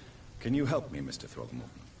Hampton. Can you help me, Mr. Throgmorton?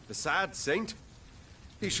 The sad saint?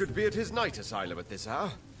 He should be at his night asylum at this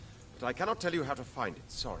hour. But I cannot tell you how to find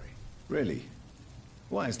it, sorry. Really?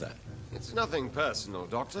 Why is that? It's nothing personal,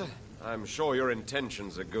 Doctor. I'm sure your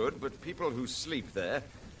intentions are good, but people who sleep there,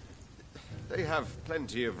 they have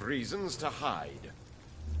plenty of reasons to hide.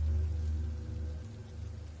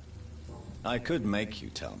 I could make you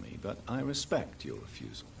tell me, but I respect your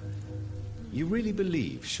refusal. You really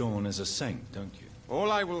believe Sean is a saint, don't you?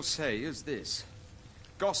 All I will say is this.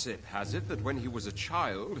 Gossip has it that when he was a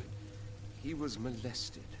child, he was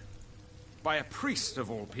molested. By a priest of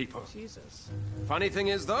all people. Jesus. Funny thing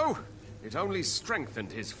is, though, it only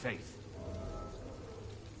strengthened his faith.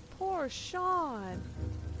 Poor Sean.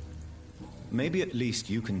 Maybe at least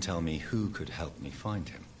you can tell me who could help me find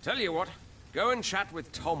him. Tell you what, go and chat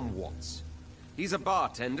with Tom Watts. He's a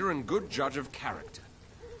bartender and good judge of character.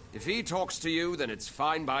 If he talks to you, then it's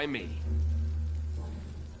fine by me.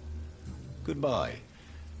 Goodbye.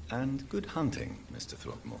 And good hunting, Mr.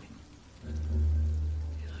 Throgmorton.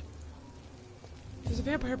 There's a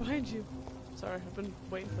vampire behind you. Sorry, I've been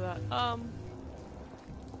waiting for that.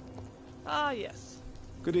 Yes.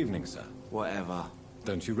 Good evening, sir. Whatever.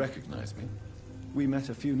 Don't you recognize me? We met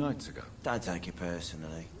a few nights ago. Don't take it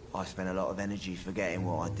personally. I spent a lot of energy forgetting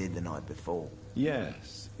what I did the night before.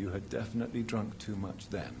 Yes, you had definitely drunk too much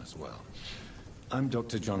then as well. I'm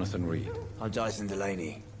Dr. Jonathan Reed. I'm Dyson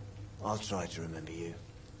Delaney. I'll try to remember you.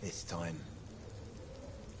 This time.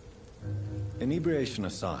 Inebriation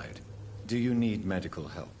aside, do you need medical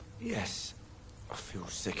help? Yes. I feel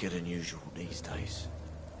sicker than usual these days.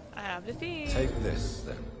 I have the thing. Take this,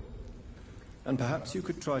 then. And perhaps you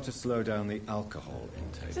could try to slow down the alcohol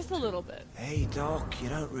intake. Just a little bit. Hey, Doc, you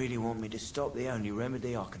don't really want me to stop the only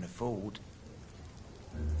remedy I can afford.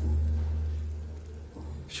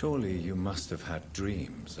 Surely you must have had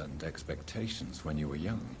dreams and expectations when you were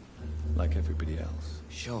young, like everybody else.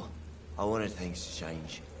 Sure. I wanted things to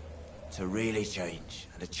change. To really change,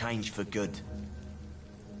 and to change for good.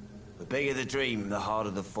 The bigger the dream, the harder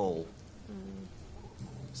the fall.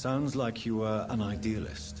 Sounds like you were an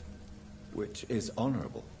idealist, which is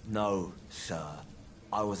honorable. No, sir.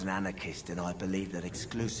 I was an anarchist, and I believe that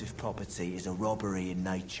exclusive property is a robbery in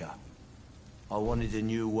nature. I wanted a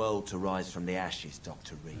new world to rise from the ashes,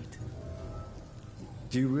 Dr. Reed.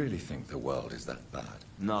 Do you really think the world is that bad?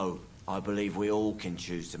 No, I believe we all can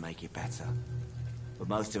choose to make it better. But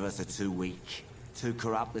most of us are too weak, too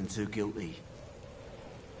corrupt and too guilty.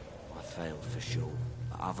 I failed for sure,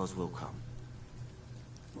 but others will come.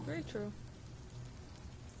 Very true.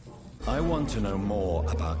 I want to know more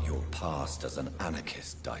about your past as an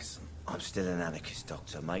anarchist, Dyson. I'm still an anarchist,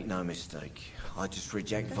 Doctor. Make no mistake. I just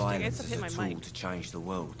reject Gosh, violence dang it, as I a hit my tool mic. to change the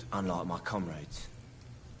world, unlike my comrades.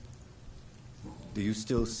 Do you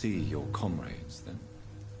still see your comrades, then?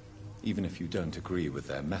 Even if you don't agree with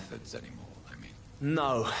their methods anymore, I mean.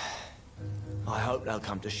 No. I hope they'll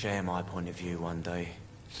come to share my point of view one day.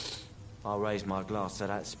 I'll raise my glass to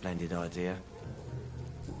that splendid idea.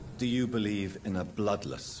 Do you believe in a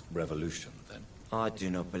bloodless revolution, then? I do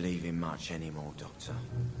not believe in much anymore, Doctor.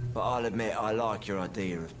 But I'll admit I like your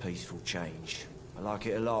idea of peaceful change. I like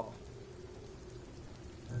it a lot.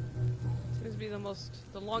 Seems to be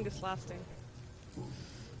the longest lasting.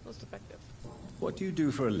 Most effective. What do you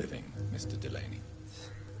do for a living, Mr. Delaney?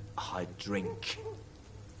 I drink.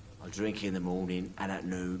 I drink in the morning and at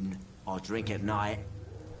noon. I drink at night.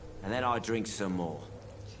 And then I drink some more.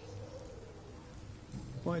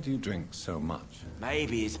 Why do you drink so much?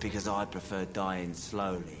 Maybe it's because I prefer dying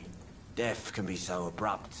slowly. Death can be so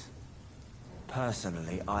abrupt.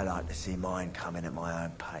 Personally, I like to see mine coming at my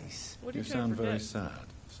own pace. You sound very sad,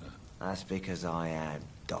 sir. That's because I am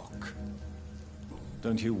Doc.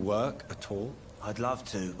 Don't you work at all? I'd love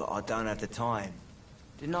to, but I don't have the time.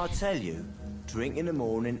 Didn't I tell you? Drink in the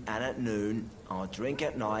morning and at noon. I drink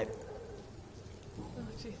at night. Oh,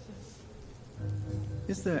 Jesus.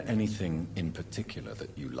 Is there anything in particular that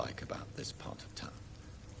you like about this part of town?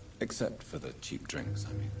 Except for the cheap drinks,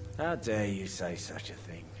 I mean. How dare you say such a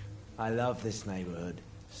thing? I love this neighborhood.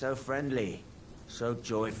 So friendly. So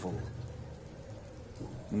joyful.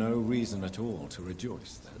 No reason at all to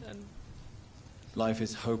rejoice, then. Life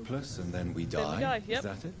is hopeless and then we die? Yep. Is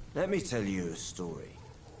that it? Let me tell you a story.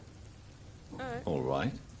 Alright. All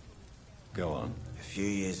right. Go on. A few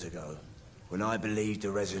years ago, when I believed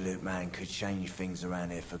a resolute man could change things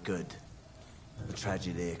around here for good, a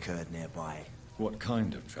tragedy occurred nearby. What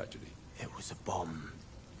kind of tragedy? It was a bomb.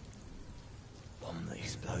 Bomb that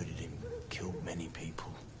exploded and killed many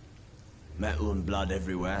people. Metal and blood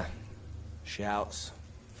everywhere. Shouts,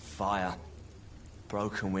 fire,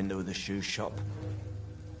 broken window of the shoe shop,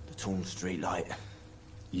 the torn street light.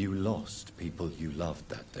 You lost people you loved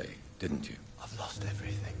that day, didn't you? I've lost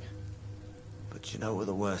everything. But you know what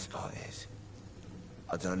the worst part is?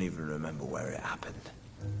 I don't even remember where it happened.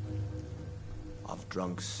 I've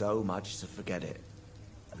drunk so much to forget it.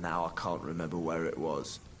 And now I can't remember where it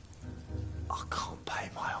was. I can't pay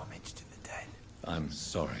my homage to the dead. I'm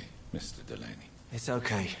sorry, Mr. Delaney. It's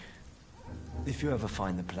okay. If you ever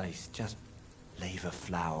find the place, just leave a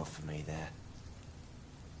flower for me there.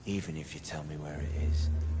 Even if you tell me where it is.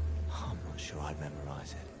 I'm not sure I'd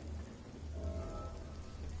memorize it.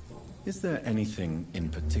 Is there anything in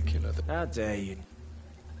particular that... How dare you?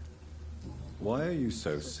 Why are you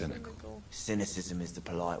so cynical? Cynicism is the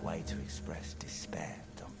polite way to express despair,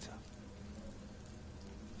 Doctor.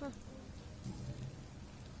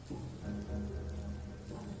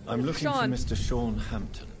 I'm looking Sean. for Mr. Sean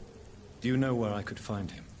Hampton. Do you know where I could find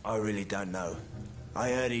him? I really don't know. I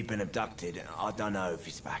heard he'd been abducted. I don't know if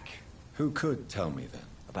he's back. Who could tell me then?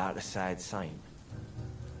 About the sad saint.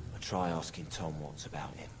 I'll try asking Tom Watts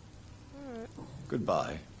about him. Alright.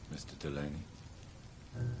 Goodbye, Mr. Delaney.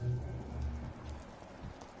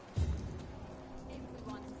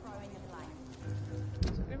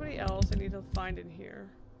 Is there anybody else I need to find in here?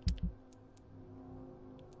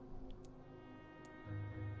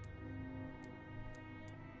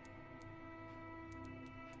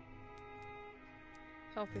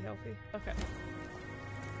 Healthy. Okay.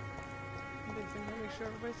 Big thing to make sure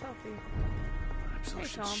everybody's healthy. Perhaps I Hey,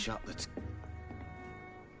 should Tom. shut the...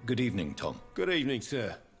 Good evening, Tom. Good evening,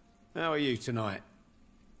 sir. How are you tonight?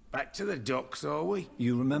 Back to the docks, are we?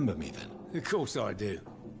 You remember me then? Of course I do.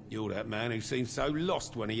 You're that man who seemed so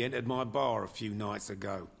lost when he entered my bar a few nights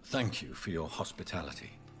ago. Thank you for your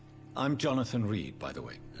hospitality. I'm Jonathan Reed, by the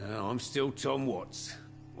way. I'm still Tom Watts.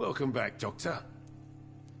 Welcome back, Doctor.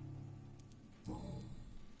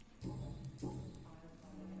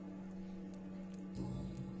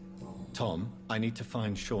 Tom, I need to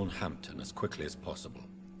find Sean Hampton as quickly as possible.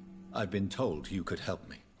 I've been told you could help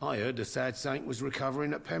me. I heard the sad saint was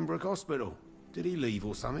recovering at Pembroke Hospital. Did he leave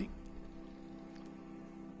or something?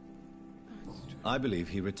 I believe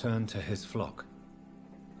he returned to his flock.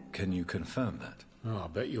 Can you confirm that? Oh, I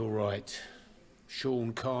bet you're right.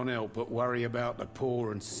 Sean can't help but worry about the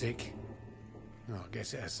poor and sick. Oh, I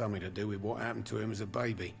guess it has something to do with what happened to him as a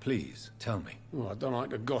baby. Please, tell me. Well, I don't like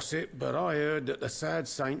to gossip, but I heard that the sad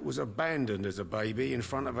saint was abandoned as a baby in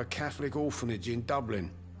front of a Catholic orphanage in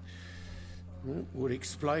Dublin. That would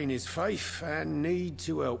explain his faith and need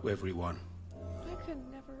to help everyone. I could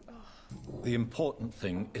never... Oh. The important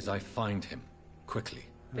thing is I find him. Quickly.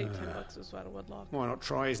 Paid $10 was out of wedlock. Why not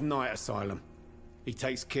try his night asylum? He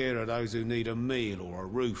takes care of those who need a meal or a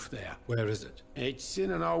roof there. Where is it? It's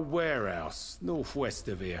in an old warehouse, northwest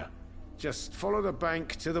of here. Just follow the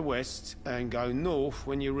bank to the west and go north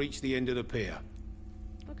when you reach the end of the pier.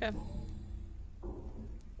 Okay.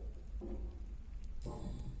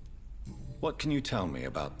 What can you tell me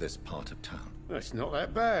about this part of town? It's not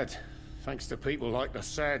that bad. Thanks to people like the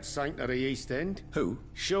sad saint at the East End. Who?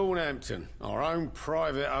 Sean Hampton, our own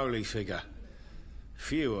private holy figure.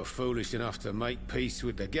 Few are foolish enough to make peace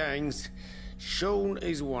with the gangs. Sean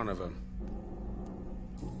is one of them.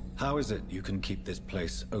 How is it you can keep this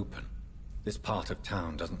place open? This part of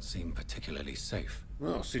town doesn't seem particularly safe.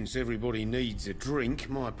 Well, since everybody needs a drink,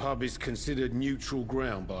 my pub is considered neutral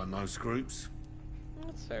ground by most groups.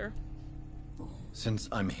 That's fair. Since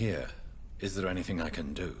I'm here, is there anything I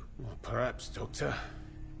can do? Well, perhaps, Doctor.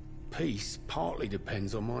 Peace partly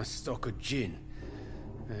depends on my stock of gin.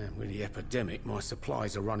 And with the epidemic, my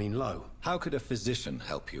supplies are running low. How could a physician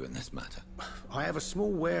help you in this matter? I have a small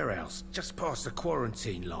warehouse just past the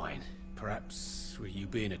quarantine line. Perhaps, with you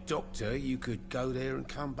being a doctor, you could go there and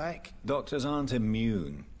come back? Doctors aren't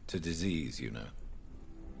immune to disease, you know.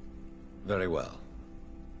 Very well.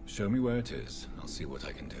 Show me where it is. I'll see what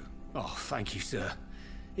I can do. Oh, thank you, sir.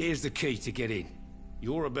 Here's the key to get in.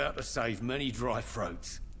 You're about to save many dry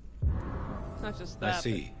throats. Not just that. I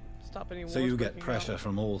see. Stop any So wars you get breaking pressure out.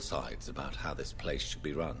 from all sides about how this place should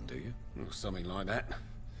be run, do you? Well, something like that.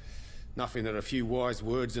 Nothing that a few wise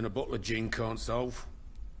words and a bottle of gin can't solve.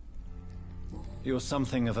 You're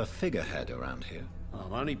something of a figurehead around here.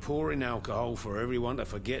 I'm only pouring alcohol for everyone to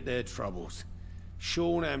forget their troubles.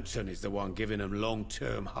 Sean Hampton is the one giving them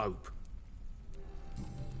long-term hope.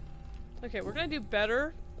 Okay, we're gonna do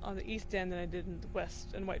better on the East End than I did in the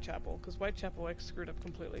West and Whitechapel, because Whitechapel I screwed up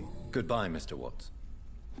completely. Goodbye, Mr. Watts.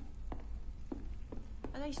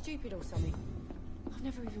 Are they stupid or something? I've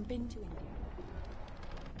never even been to India.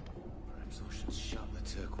 Perhaps I should shut the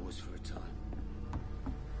turquoise for a time.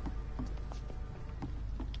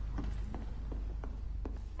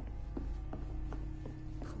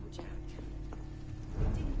 Poor Jack.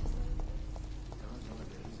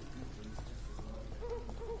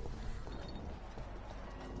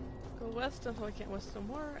 Go west until I can't west no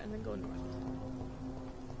more, and then go north.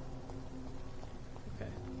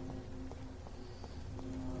 Okay.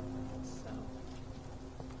 So.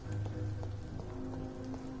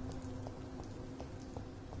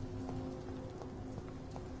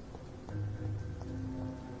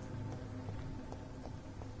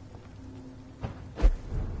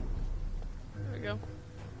 There we go.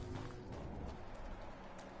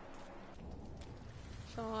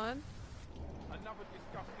 Sean. Another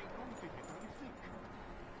disgusting haunting, don't you think?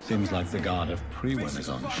 Seems like the guard of Prewin is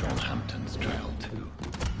on Sean Hampton's trail, too.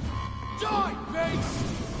 Die, beast!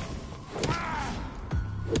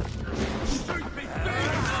 Stupid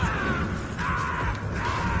beast!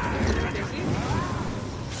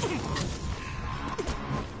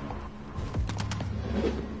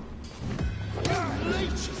 You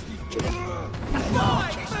leeches, you kid!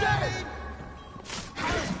 Die, Dave!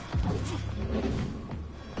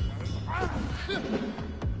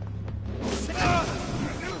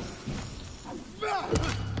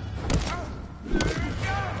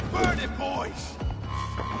 Burn it, boys!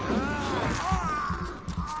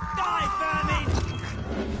 Die, vermin!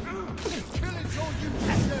 Killing's all you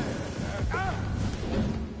deserve!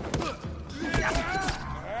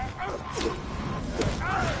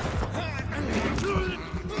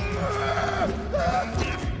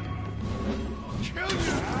 Kill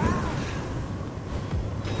you!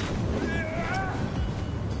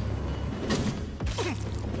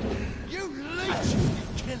 You leeches, you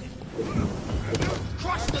killing!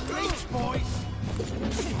 Crush the leech, boys!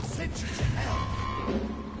 Send you to hell!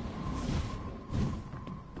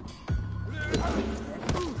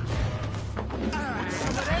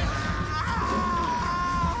 Some of this!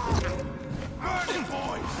 Burn it,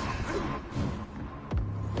 boys!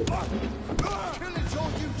 Killing's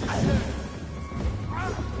all you deserve!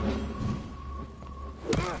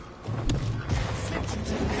 Send you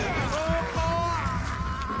to hell!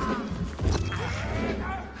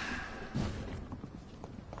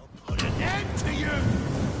 Put an end to you!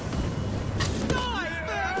 Die,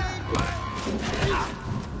 vermin!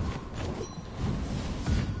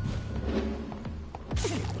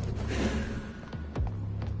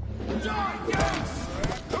 Die, yes!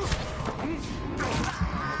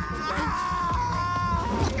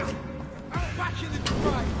 Back in the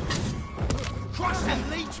grave! Crush that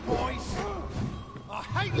leech, boys! I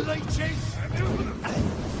hate leeches!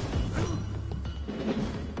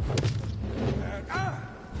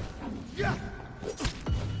 Yeah!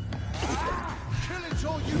 Killing's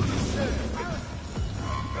all you deserve!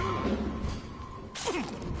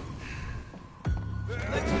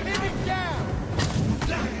 Let's pin him down!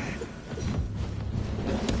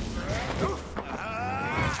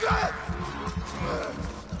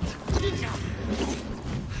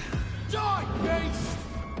 Die, beast!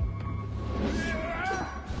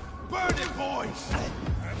 Burn it, boys!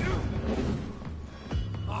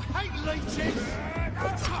 I hate leeches!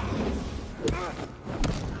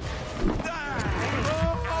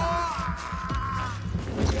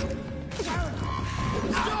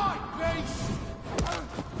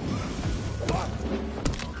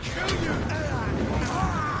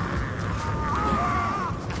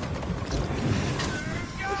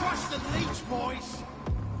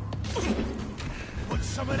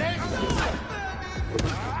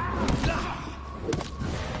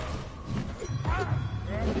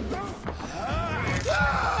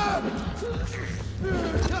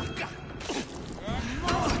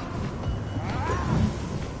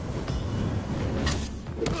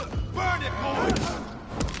 on it, boys!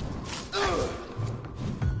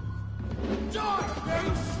 Die,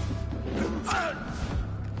 face!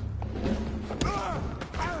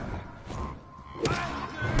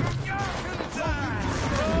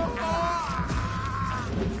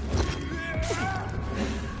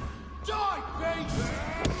 Die, face!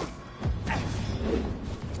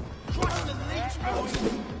 Crush the leech, boys!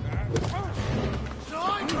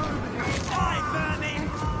 Die! Die, vermin!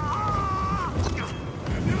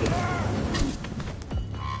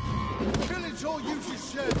 Pillage all you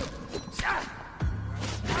just shed!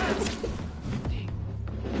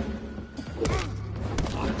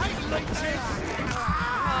 I hate leeches!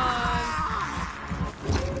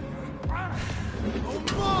 Oh,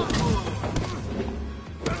 my!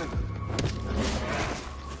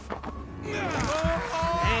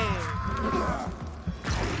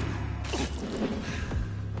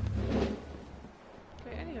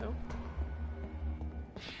 Okay, anyhow.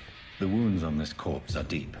 The wounds on this corpse are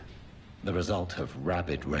deep, the result of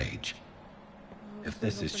rabid rage. If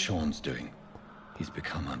this is Sean's doing, he's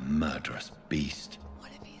become a murderous beast.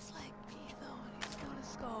 What if he's like me though, and he's got a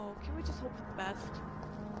skull? Can we just hope for the best?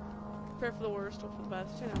 Prepare for the worst, hope for the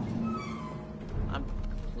best, you know. I'm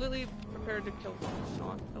completely prepared to kill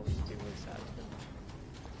Sean. That would be really sad too.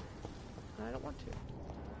 And I don't want to.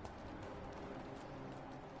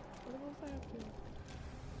 What if I have to?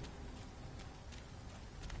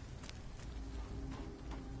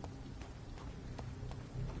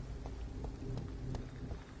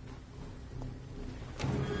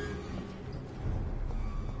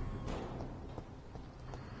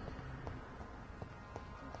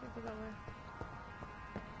 Can't go that way.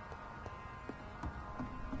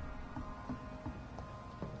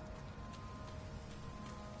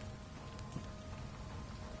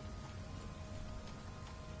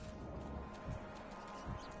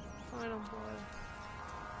 Final boy.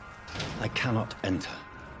 I cannot enter.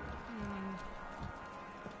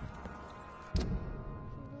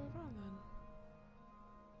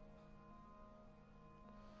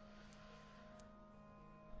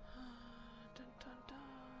 Dun, dun, dun.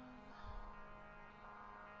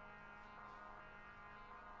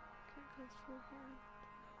 Can't go through here.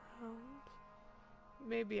 Around.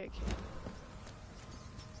 Maybe I can.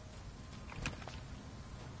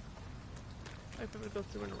 I have to go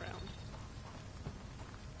through and around.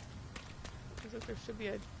 Because if there should be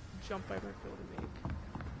a jump I might be able to make.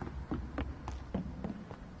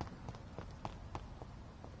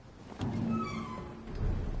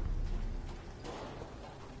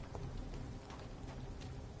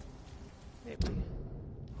 Maybe.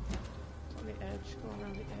 On the edge, go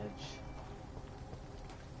around the edge.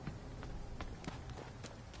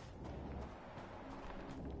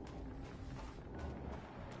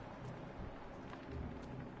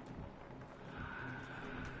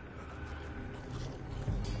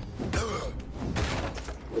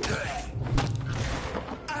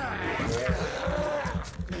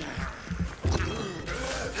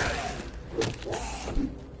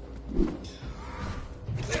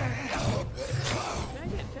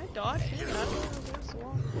 Can I dodge? Can I dodge? So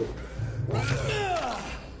long.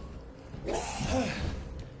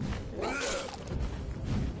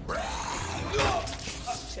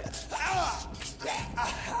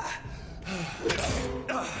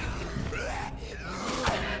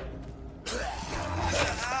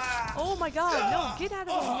 Oh my god, no, get out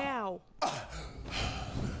of there now.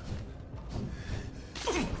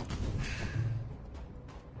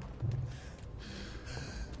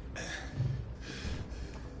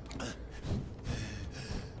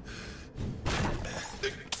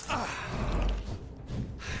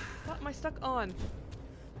 What am I stuck on?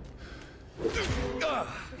 No,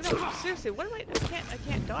 seriously, what am I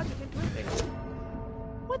can't dodge, I can't do anything.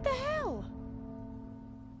 What the hell?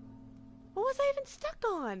 What was I even stuck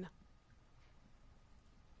on?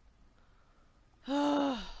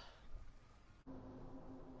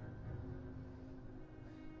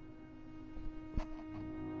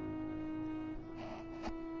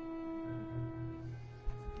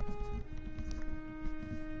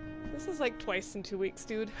 This is like twice in 2 weeks,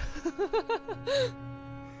 dude.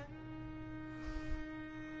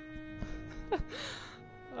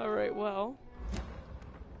 Alright, well.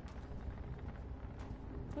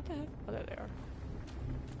 What the heck? Oh, there they are.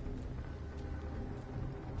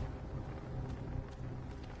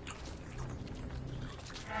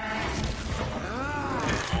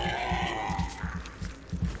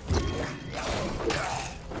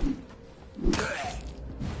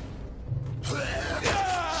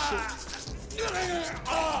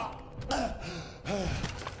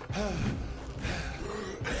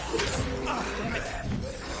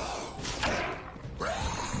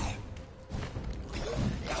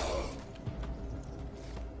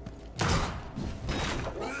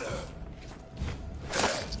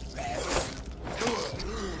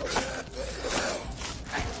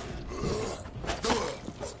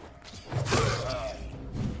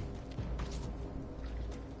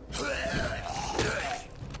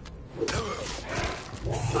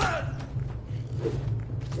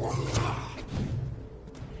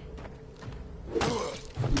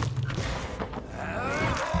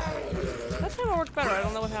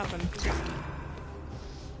 don't know what happened.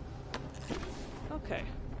 Okay.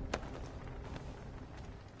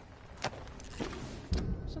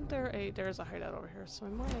 Isn't there there's a hideout over here, so I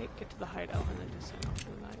might get to the hideout and then just sign off for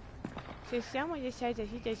the night. So someone decides that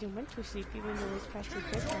he doesn't want to sleep even though it's past his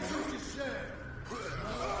bedtime.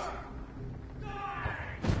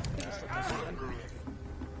 Just let that happen.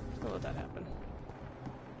 Just let that happen.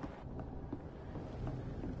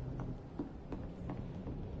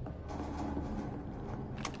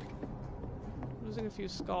 Losing a few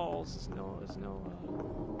skulls is no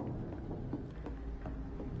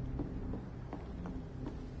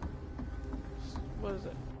what is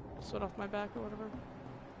it? Sweat off my back or whatever?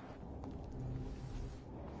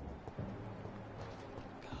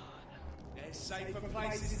 God. There's safer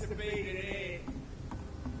places to be than here.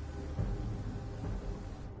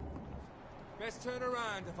 Best turn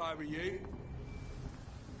around if I were you.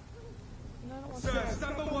 No, I don't want Sir, to.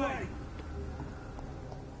 step away!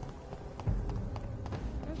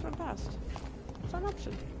 Just run past. It's an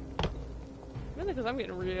option. Mainly because I'm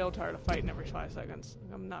getting real tired of fighting every 5 seconds.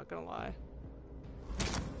 I'm not gonna lie.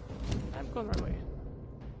 I'm going the right way.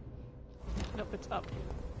 Nope, it's up.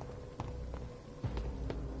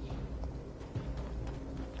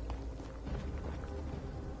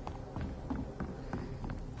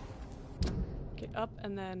 Okay, up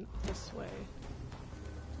and then this way.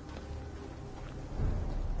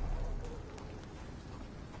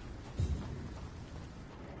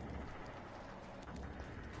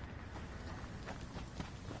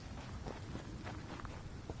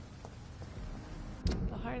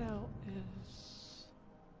 The hideout is...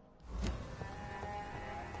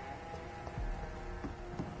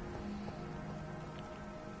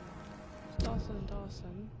 Dawson and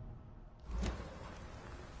Dawson. The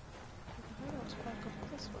hideout's back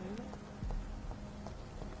up this way, isn't it?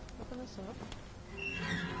 Open this up.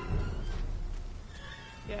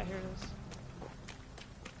 Yeah, here it is.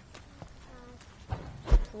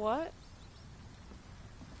 What?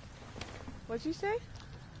 What'd you say?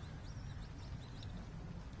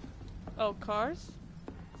 Oh, cars?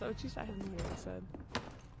 Is that what you said? I didn't hear what you said.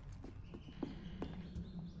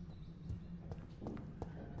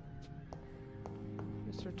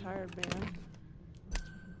 Mr. Tired Man.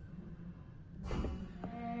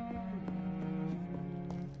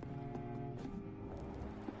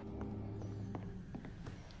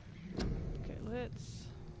 Okay, let's...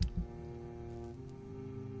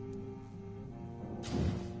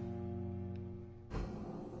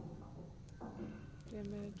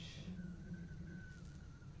 Damage.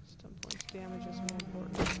 Stun points. Damage is more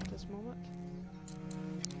important at this moment.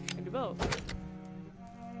 Can do both.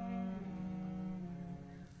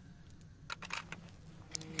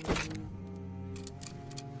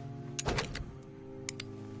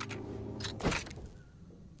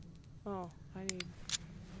 Oh, I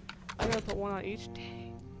gotta put one on each.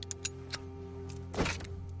 Dang.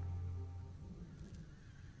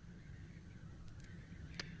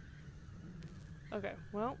 Okay,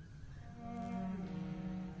 well.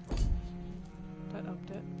 That upped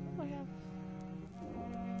it. What do I have?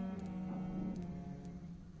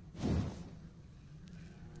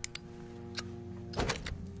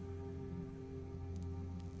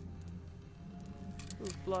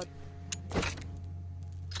 Ooh, blood.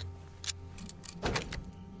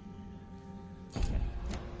 Okay.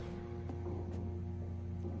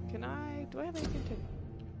 Do I have anything to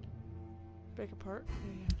break apart?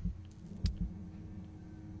 Yeah.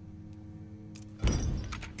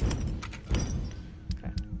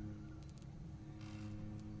 Okay.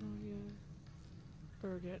 Oh yeah.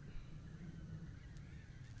 Burget.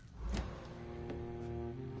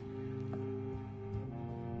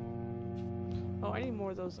 Oh, I need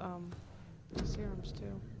more of those serums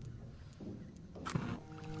too.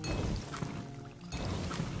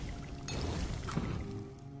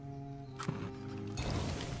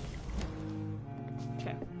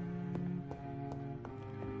 Okay.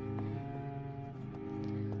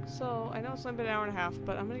 So I know it's only been an hour and a half,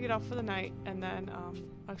 but I'm gonna get off for the night, and then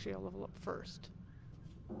actually I'll level up first,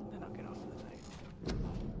 then I'll get off for the night.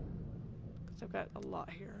 Cause I've got a lot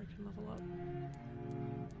here I can level up.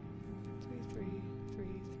 3, 3, 3,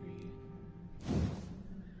 3.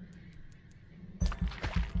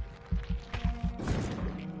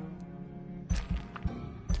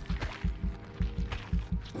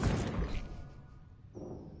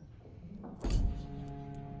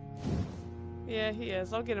 Yeah, he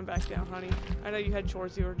is. I'll get him back down, honey. I know you had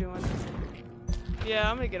chores you were doing. Yeah,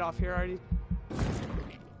 I'm gonna get off here. I already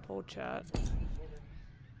told chat.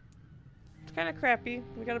 It's kind of crappy.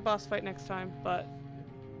 We got a boss fight next time, but...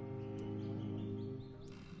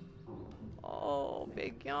 Oh,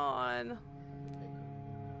 big yawn.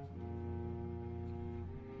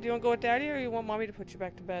 Do you want to go with Daddy, or you want Mommy to put you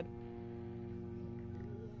back to bed?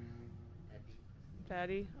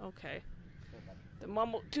 Daddy? Okay. Then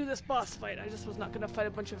Mom will do this boss fight. I just was not gonna fight a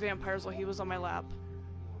bunch of vampires while he was on my lap.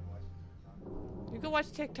 You go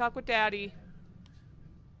watch TikTok with Daddy.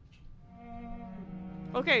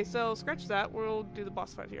 Okay, so scratch that. We'll do the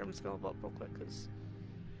boss fight here. I'm just gonna level up real quick, because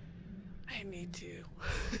I need to.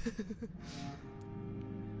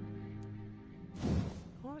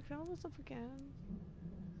 Oh, can I level this up again?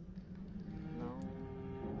 No.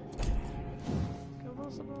 Can I level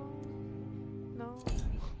this up all? No.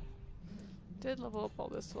 Did level up all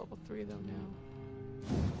this to level 3 though now.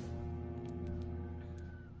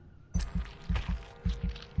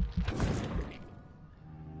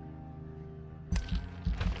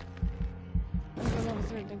 I'm gonna level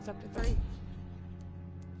things up to 3.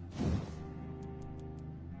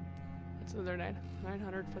 That's another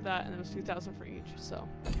 900 for that, and it was 2,000 for each, so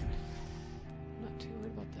I'm not too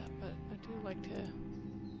worried about that, but I do like to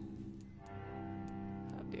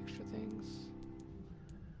have the extra things.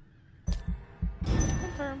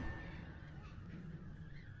 Confirm.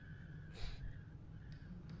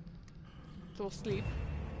 So we'll sleep.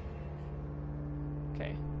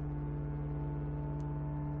 Okay.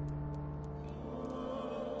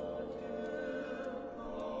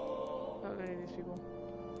 Not any of these people.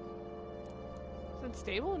 It's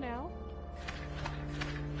unstable now.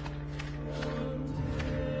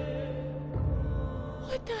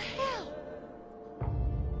 What the hell?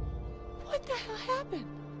 What the hell happened?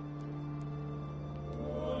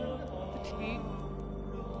 Fatigue.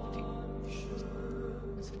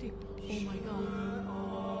 It's fatigue. Oh my god.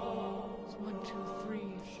 It's 1, 2, 3,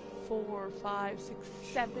 4, 5, 6,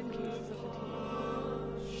 7 cases of fatigue.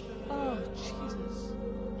 Oh, Jesus.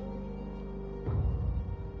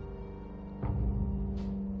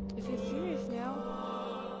 Is it serious now?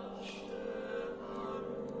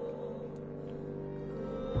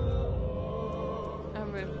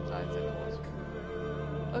 I'm ready for sides that it was.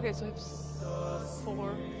 Okay, so I have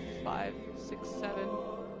 4, 5, 6, 7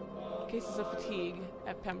 cases of fatigue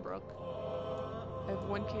at Pembroke. I have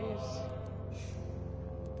 1 case,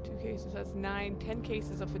 2 cases, that's 9, 10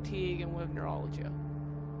 cases of fatigue and 1 neuralgia.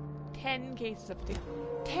 10 cases of fatigue.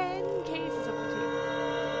 10 cases of fatigue.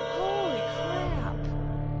 Holy crap.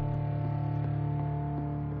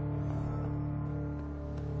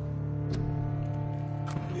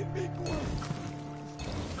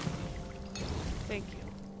 Thank you.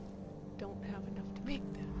 Don't have enough to make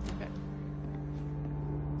that. Okay.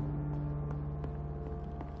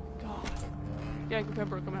 God. Yeah, I can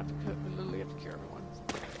remember I'm gonna have to literally have to cure everyone.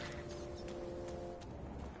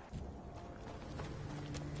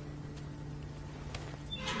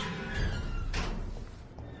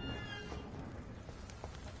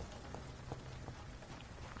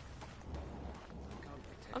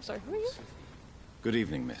 I'm sorry, who are you? Good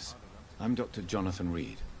evening, miss. I'm Dr. Jonathan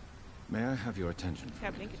Reed. May I have your attention for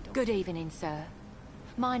a minute? Good evening, sir.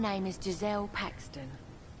 My name is Giselle Paxton,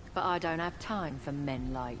 but I don't have time for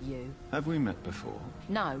men like you. Have we met before?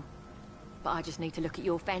 No, but I just need to look at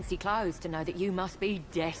your fancy clothes to know that you must be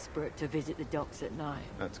desperate to visit the docks at night.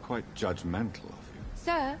 That's quite judgmental of you.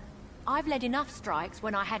 Sir, I've led enough strikes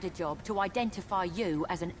when I had a job to identify you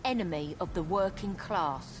as an enemy of the working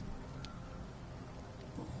class.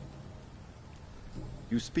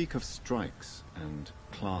 You speak of strikes and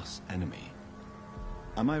class enemy.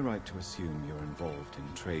 Am I right to assume you're involved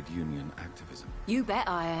in trade union activism? You bet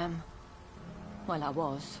I am. Well, I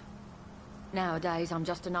was. Nowadays, I'm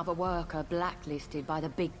just another worker blacklisted by the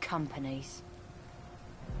big companies.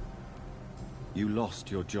 You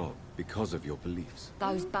lost your job because of your beliefs.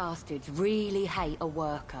 Those bastards really hate a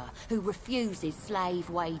worker who refuses slave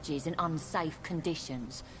wages and unsafe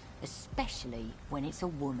conditions, especially when it's a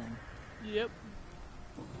woman. Yep.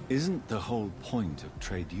 Isn't the whole point of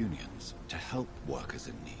trade unions to help workers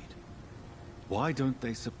in need? Why don't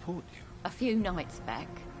they support you? A few nights back,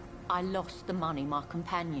 I lost the money my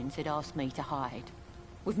companions had asked me to hide.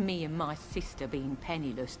 With me and my sister being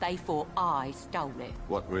penniless, they thought I stole it.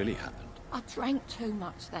 What really happened? I drank too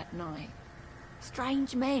much that night.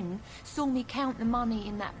 Strange men saw me count the money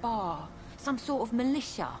in that bar. Some sort of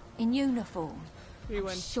militia in uniform. I'm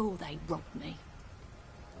sure they robbed me.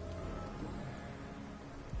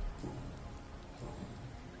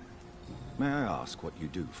 May I ask what you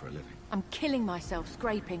do for a living? I'm killing myself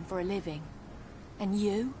scraping for a living. And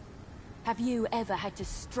you? Have you ever had to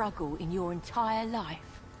struggle in your entire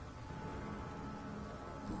life?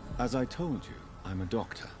 As I told you, I'm a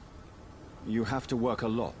doctor. You have to work a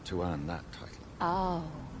lot to earn that title. Oh,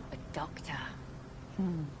 a doctor.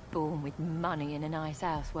 Born with money in a nice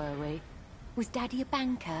house, were we? Was Daddy a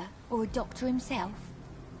banker or a doctor himself?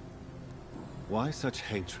 Why such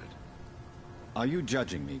hatred? Are you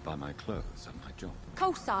judging me by my clothes and my job?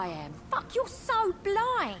 Course I am. Fuck, you're so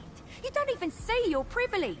blind. You don't even see your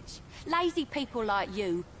privilege. Lazy people like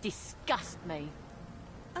you disgust me.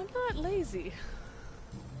 I'm not lazy.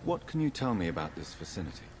 What can you tell me about this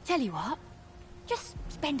vicinity? Tell you what, just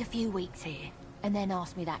spend a few weeks here, and then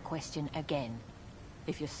ask me that question again.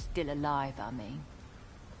 If you're still alive, I mean.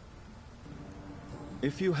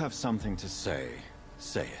 If you have something to say,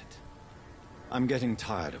 say it. I'm getting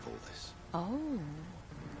tired of all this. Oh.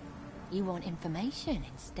 You want information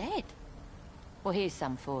instead? Well, here's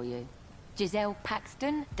some for you. Giselle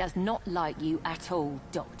Paxton does not like you at all,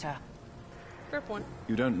 Doctor. Fair point.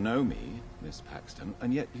 You don't know me, Miss Paxton,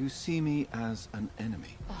 and yet you see me as an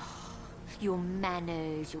enemy. Oh, your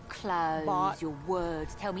manners, your clothes, Bot. your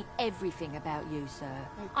words tell me everything about you, sir.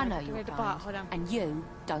 Wait, I know wait, you're wait, the kind, bot, hold on. and you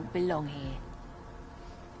don't belong here.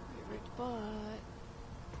 But...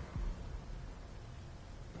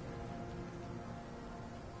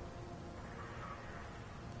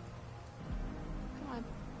 Come on.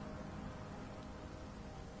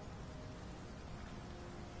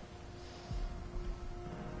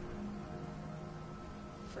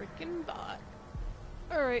 Freaking bot.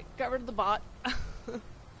 Alright, got rid of the bot.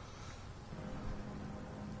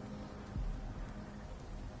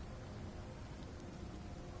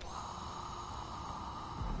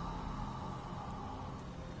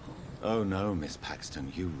 Oh no, Miss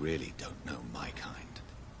Paxton, you really don't know my kind.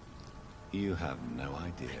 You have no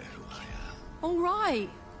idea who I am. All right,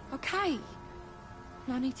 okay.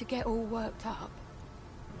 No need to get all worked up.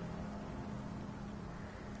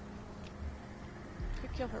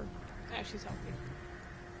 Could kill her. Ah, she's healthy.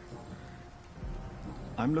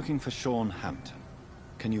 I'm looking for Sean Hampton.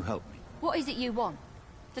 Can you help me? What is it you want?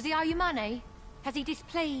 Does he owe you money? Has he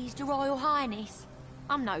displeased your Royal Highness?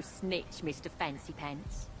 I'm no snitch, Mr. Fancy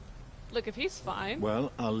Pants. Look, if he's fine.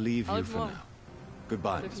 Well, I'll leave I'll you leave for him now. alone.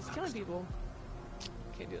 Goodbye, But if Miss he's Paxton. killing people,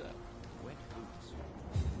 can't do that.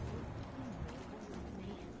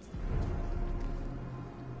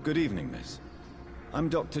 Good evening, miss. I'm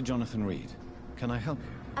Dr. Jonathan Reed. Can I help you?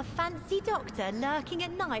 A fancy doctor lurking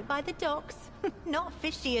at night by the docks? Not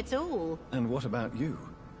fishy at all. And what about you?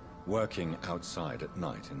 Working outside at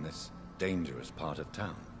night in this dangerous part of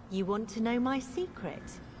town? You want to know my secret?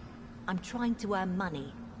 I'm trying to earn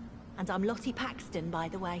money. And I'm Lottie Paxton, by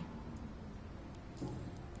the way.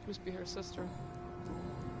 Must be her sister.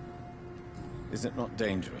 Is it not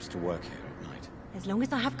dangerous to work here at night? As long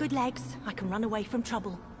as I have good legs, I can run away from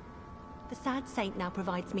trouble. The sad saint now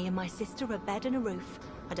provides me and my sister a bed and a roof.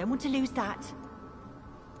 I don't want to lose that.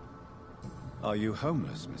 Are you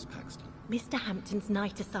homeless, Miss Paxton? Mr. Hampton's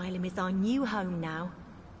night asylum is our new home now.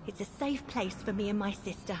 It's a safe place for me and my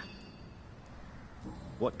sister.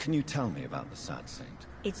 What can you tell me about the Sad Saint?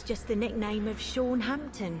 It's just the nickname of Sean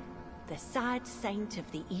Hampton, the sad saint of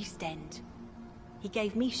the East End. He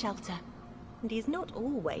gave me shelter, and he's not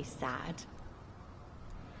always sad.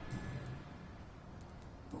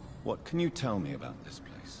 What can you tell me about this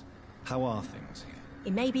place? How are things here?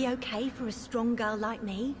 It may be okay for a strong girl like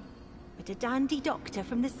me, but a dandy doctor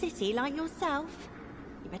from the city like yourself,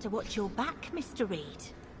 you better watch your back, Mr. Reed.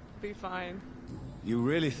 Be fine. You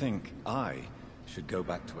really think I should go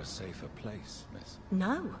back to a safer place, miss?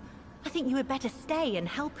 No. I think you had better stay and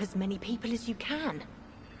help as many people as you can.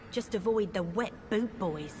 Just avoid the wet boot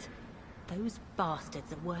boys. Those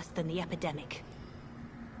bastards are worse than the epidemic.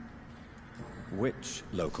 Which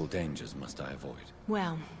local dangers must I avoid?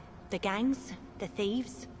 Well, the gangs, the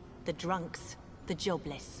thieves, the drunks, the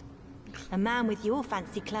jobless. A man with your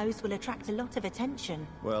fancy clothes will attract a lot of attention.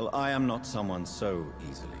 Well, I am not someone so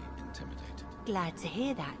easily intimidated. Glad to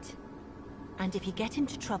hear that. And if you get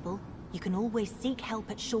into trouble, you can always seek help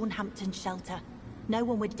at Sean Hampton's shelter. No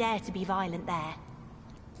one would dare to be violent there.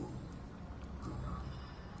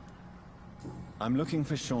 I'm looking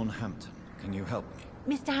for Sean Hampton. Can you help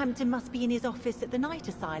me? Mr. Hampton must be in his office at the night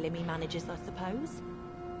asylum he manages, I suppose.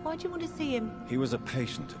 Why do you want to see him? He was a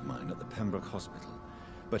patient of mine at the Pembroke Hospital,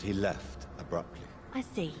 but he left abruptly. I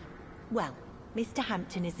see. Well, Mr.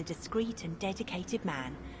 Hampton is a discreet and dedicated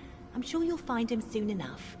man. I'm sure you'll find him soon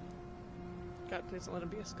enough. God, please don't let him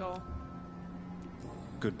be a skull.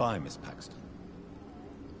 Goodbye, Miss Paxton.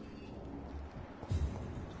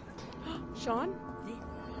 Sean?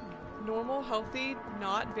 Normal, healthy,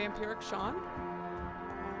 not vampiric Sean?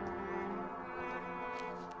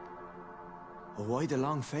 Why the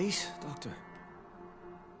long face, Doctor?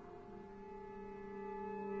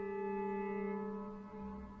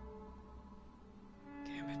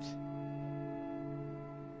 Damn it.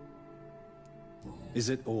 Is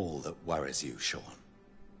it all that worries you, Sean?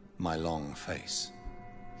 My long face?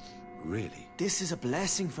 really. This is a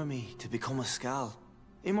blessing for me, to become a Skal.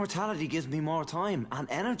 Immortality gives me more time and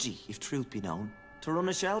energy, if truth be known, to run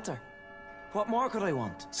a shelter. What more could I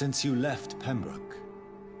want? Since you left Pembroke,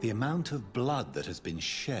 the amount of blood that has been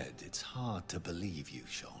shed, it's hard to believe you,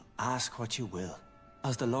 Sean. Ask what you will.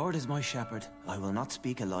 As the Lord is my shepherd, I will not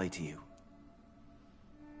speak a lie to you.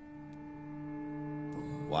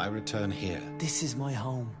 Why return here? This is my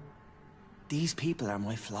home. These people are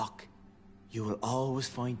my flock. You will always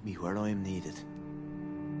find me where I am needed.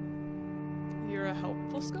 You're a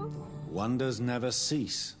helpful Skal? Wonders never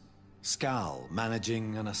cease. Skal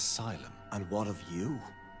managing an asylum. And what of you?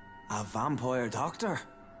 A vampire doctor?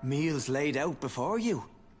 Meals laid out before you.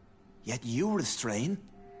 Yet you restrain?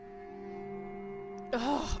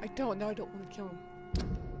 Oh, I don't want to kill him.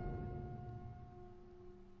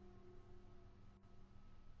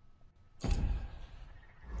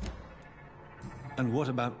 And what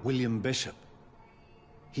about William Bishop?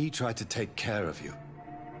 He tried to take care of you.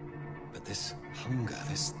 But this hunger,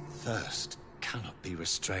 this thirst, cannot be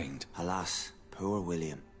restrained. Alas, poor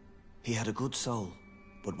William. He had a good soul,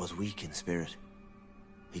 but was weak in spirit.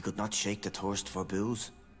 He could not shake the thirst for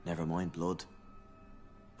booze, never mind blood.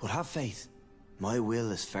 But have faith. My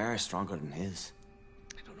will is far stronger than his.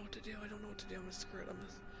 I don't know what to do. I'm gonna screw it.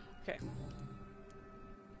 Okay.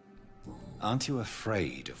 Aren't you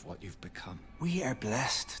afraid of what you've become? We are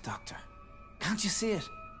blessed, Doctor. Can't you see it?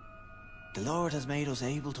 The Lord has made us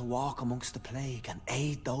able to walk amongst the plague and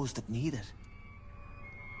aid those that need it.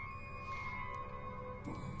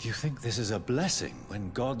 Do you think this is a blessing when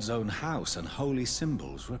God's own house and holy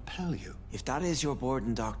symbols repel you? If that is your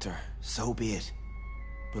burden, Doctor, so be it.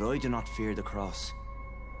 But I do not fear the cross,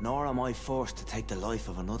 nor am I forced to take the life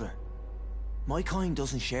of another. My kind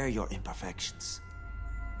doesn't share your imperfections.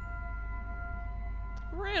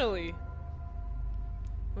 Really?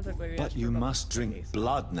 But you must drink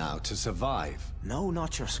blood now to survive. No,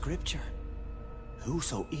 not your scripture.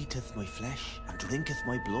 Whoso eateth my flesh and drinketh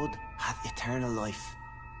my blood hath eternal life,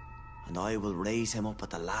 and I will raise him up at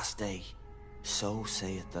the last day. So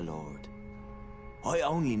saith the Lord. I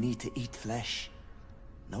only need to eat flesh,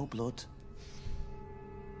 no blood.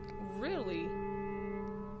 Really?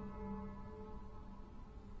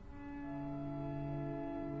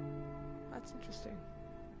 That's interesting.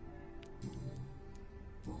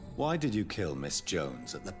 Why did you kill Miss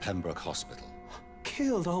Jones at the Pembroke Hospital?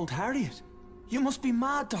 Killed old Harriet? You must be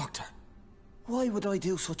mad, Doctor. Why would I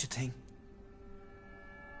do such a thing?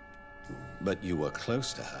 But you were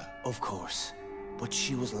close to her. Of course. But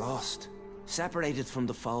she was lost. Separated from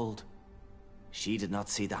the fold. She did not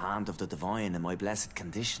see the hand of the divine in my blessed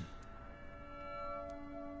condition.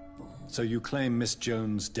 So you claim Miss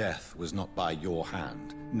Jones' death was not by your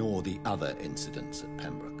hand, nor the other incidents at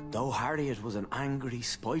Pembroke? Though Harriet was an angry,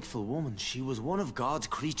 spiteful woman, she was one of God's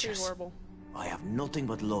creatures. Pretty horrible. I have nothing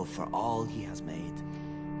but love for all he has made.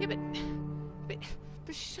 Yeah,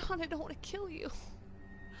 but Sean, I don't want to kill you.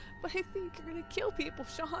 But I think you're gonna kill people,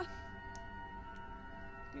 Sean.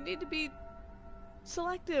 You need to be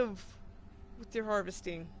selective with your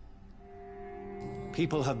harvesting.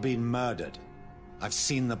 People have been murdered. I've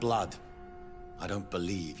seen the blood. I don't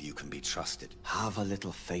believe you can be trusted. Have a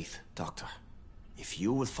little faith, Doctor. If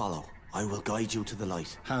you will follow, I will guide you to the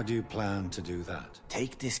light. How do you plan to do that?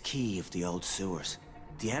 Take this key of the old sewers.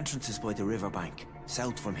 The entrance is by the riverbank,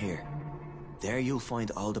 south from here. There you'll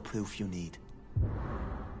find all the proof you need.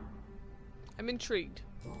 I'm intrigued.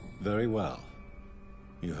 Very well.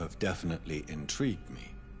 You have definitely intrigued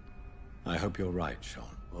me. I hope you're right,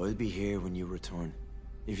 Sean. I'll be here when you return.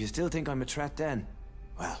 If you still think I'm a threat then,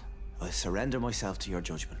 well, I'll surrender myself to your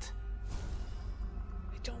judgment.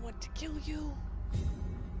 I don't want to kill you.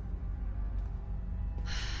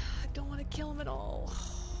 I don't want to kill him at all.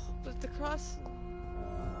 But the cross...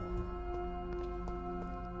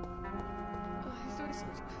 Oh, he's doing so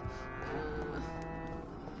much...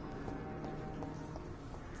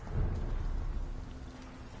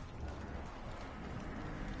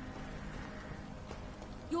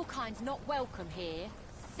 Your kind's not welcome here,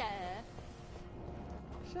 sir.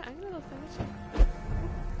 Shit, I'm gonna finish it.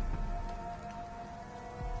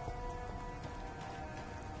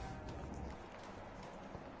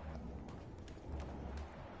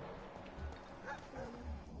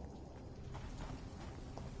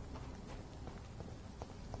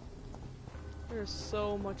 There's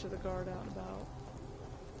so much of the guard out and about.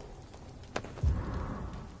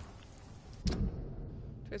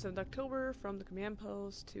 27th October, from the command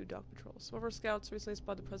post to dog patrol. Some of our scouts recently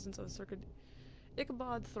spotted the presence of the circuit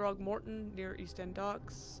Ichabod Throgmorton near East End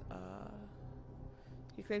Docks.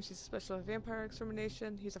 He claims he's a special vampire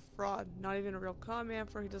extermination. He's a fraud, not even a real con man,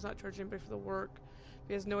 for he does not charge anybody for the work.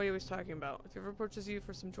 He has no idea what he's talking about. If he ever approaches you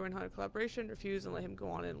for some joint hunter collaboration, refuse and let him go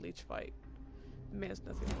on in a leech fight. The man has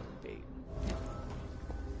nothing more than bait.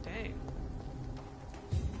 Dang.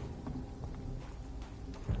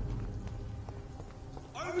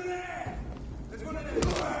 Over there! There's one of them!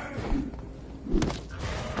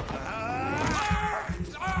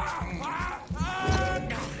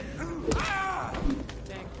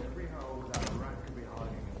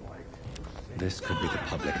 This could be the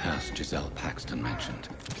public house Giselle Paxton mentioned.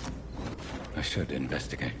 I should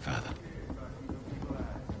investigate further.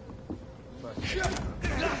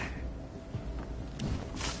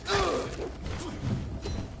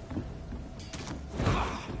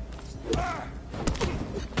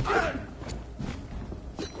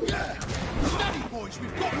 Steady, boys,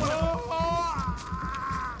 we've got one of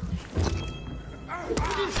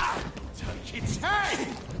them! Take its head!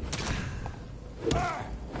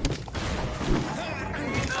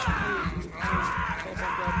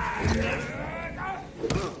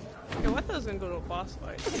 Yeah, what was gonna go to a boss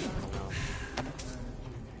fight? I don't know.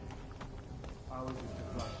 I was just to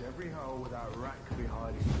flush every hole without rat could be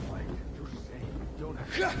hiding in light. Just saying, you don't have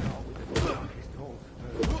to start with the darkest holes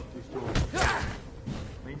first. This door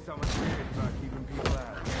means so much weird about keeping people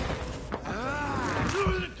out.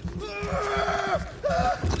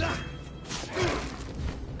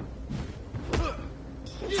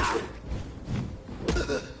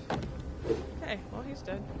 Hey, well he's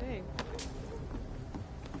dead. Dang.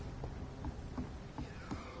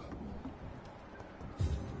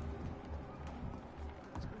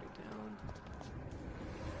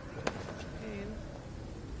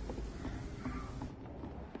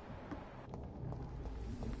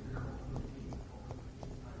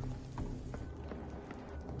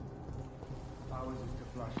 I was just to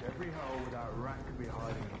flush every hole without a rat could be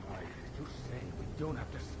hiding in the light. Just saying, we don't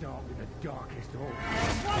have to start with the darkest hole.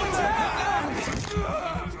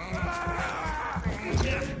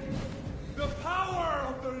 The power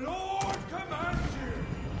of the Lord commands you!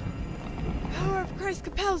 Power of Christ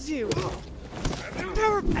compels you! The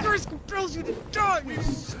power of Christ compels you to die, you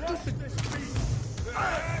stupid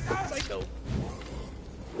psycho!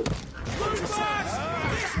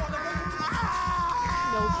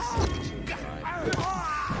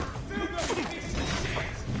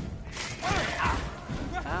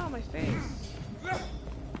 Ow, my face.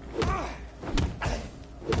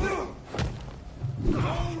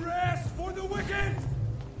 No rest for the wicked!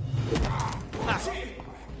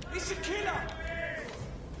 It's a killer!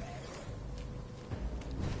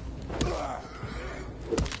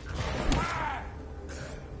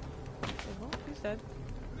 Well, he's dead.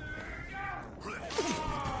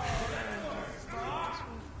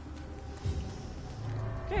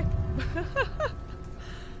 Okay.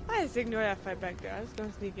 I just ignored that fight back there. I was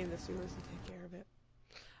gonna sneak in the sewers and take care of it.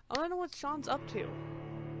 I wanna know what Sean's up to.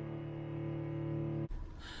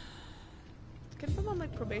 Can I put him on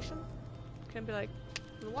like probation? Can I be like,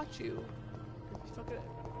 I'm gonna watch you. If you fuck it,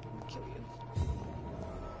 I'm gonna kill you.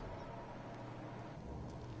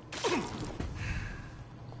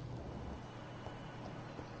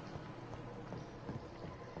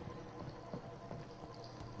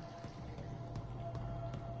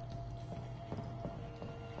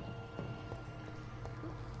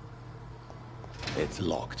 It's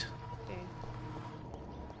locked. Dang.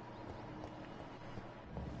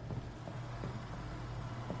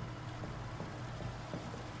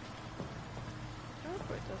 I'll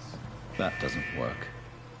quit this. That doesn't work.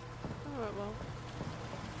 Alright, well.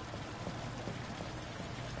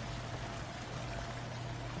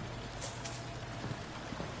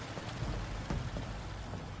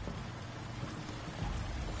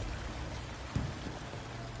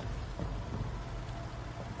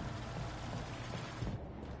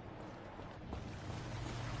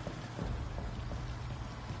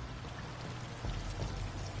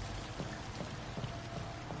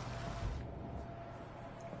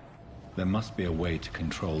 There must be a way to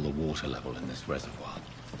control the water level in this reservoir.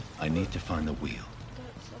 I need to find the wheel.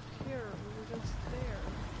 That's up here. We were just there.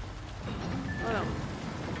 Oh no.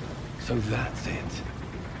 So that's it.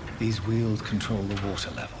 These wheels control the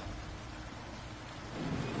water level.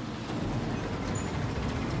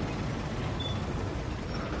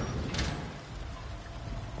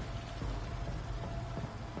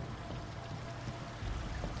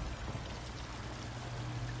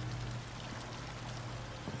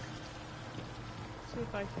 See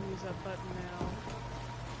if I can use that button now.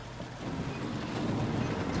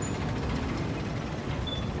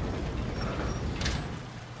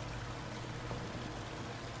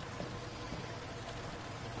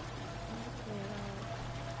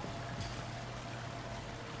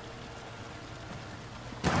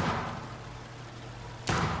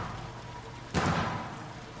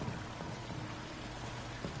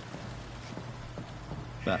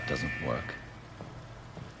 that doesn't work.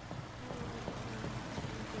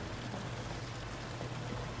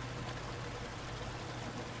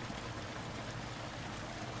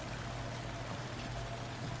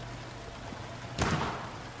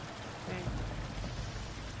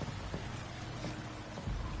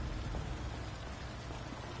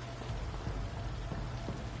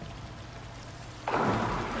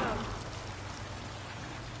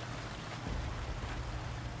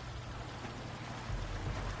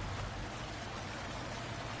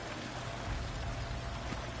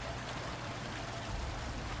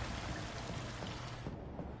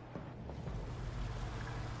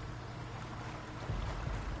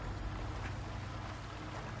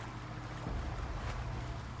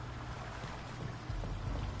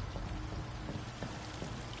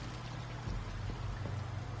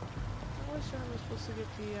 Sure, I was supposed to get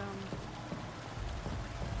the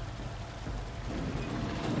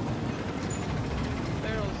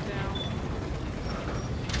barrels down.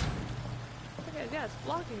 Okay, yeah, it's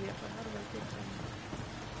blocking it, but how do I get them?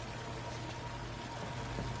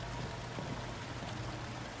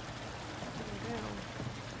 Down.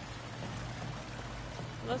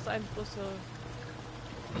 Unless I'm supposed to.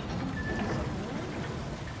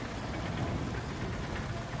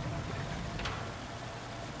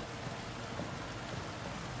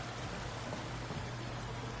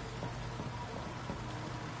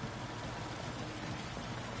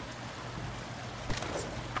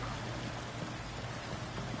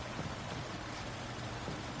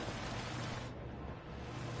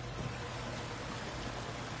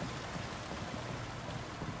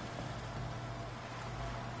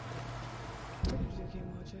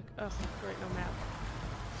 Oh, great, no map.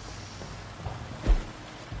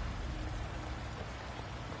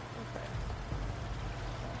 Okay.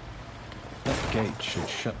 That gate should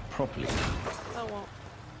shut properly. Oh, well.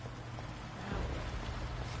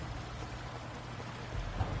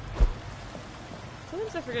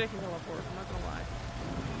 Sometimes I forget I can teleport, I'm not gonna lie.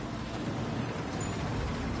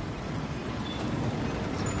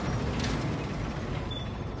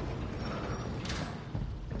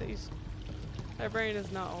 My brain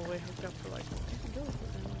is not all the way hooked up for like, I can go with it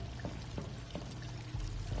anyway.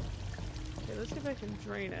 Okay, let's see if I can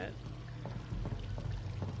drain it.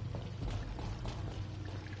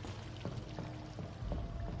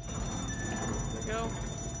 There we go.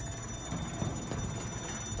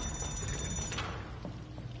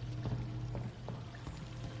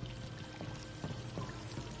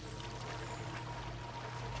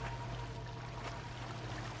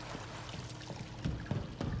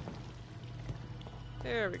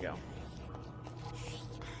 There we go.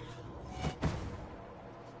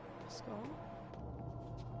 Skull.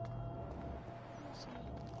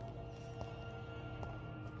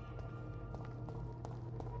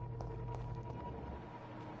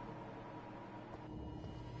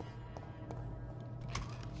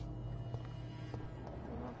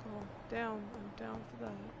 Alcohol. Down. I'm down for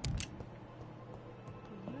that.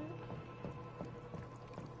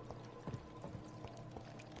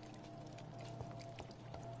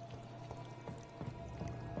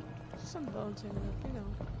 Some bones hanging up, you know.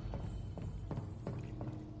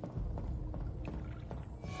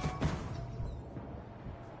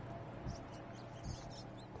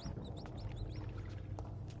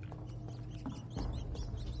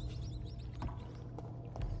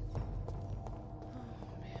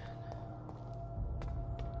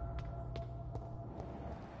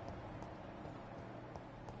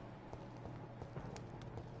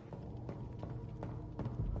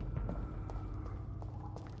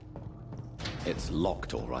 It's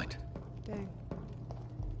locked, all right. Dang.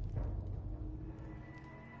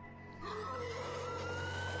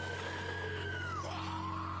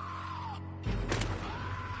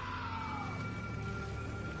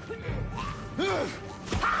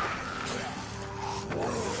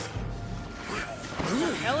 What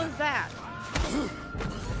the hell is that?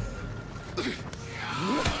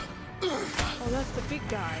 Oh, that's the big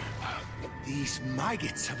guy. These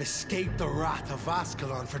maggots have escaped the wrath of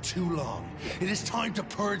Ascalon for too long. It is time to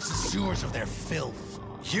purge the sewers of their filth.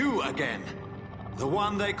 You again. The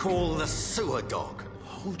one they call the sewer dog.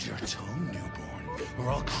 Hold your tongue, newborn, or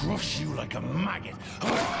I'll crush you like a maggot.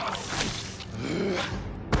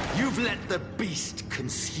 You've let the beast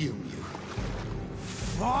consume you.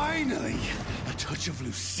 Finally! A touch of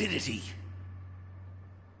lucidity.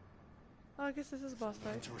 Oh, I guess this is a boss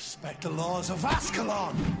fight. To respect the laws of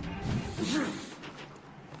Ascalon!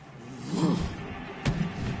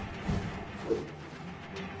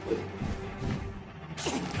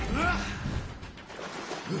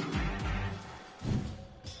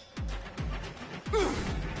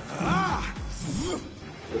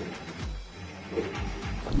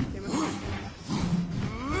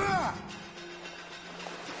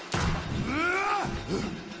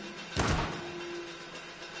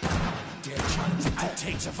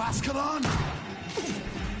 Prince of Ascalon!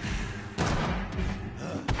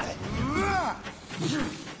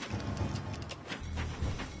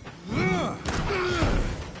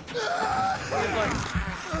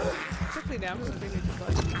 Quickly now, because I think we just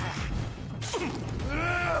like.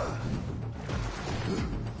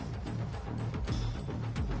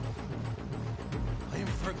 I am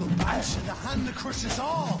Fergal Bash in the hand that crushes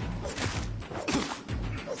all!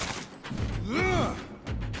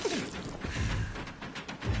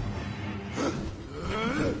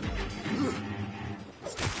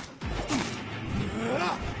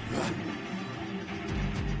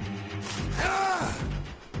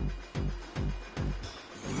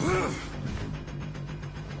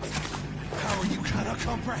 Power you cannot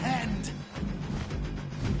comprehend!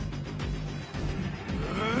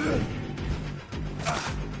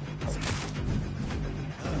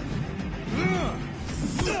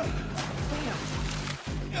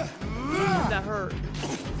 That hurt.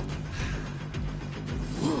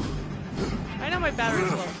 I know my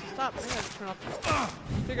battery's low. Stop. I gotta turn off.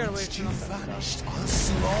 Figure out a way to turn off that vanished. stuff. I'll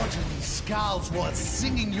slaughter these skulls while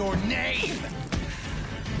singing your name!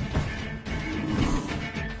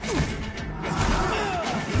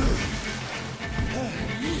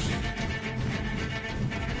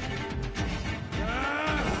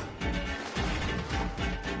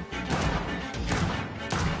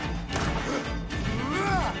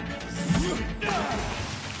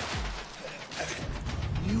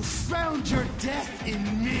 You found your death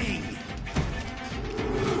in me!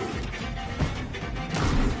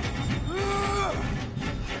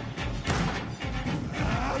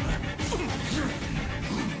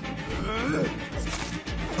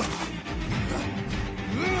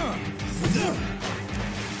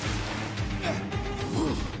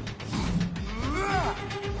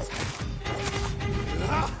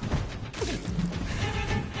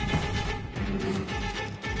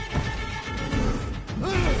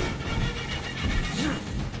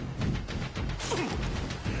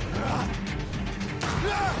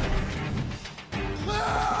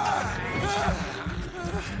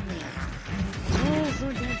 Oh, so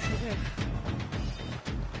intense. Okay.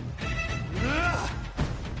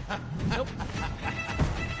 Nope.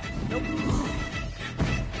 Nope.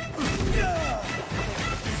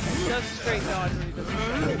 Just straight dodge when he doesn't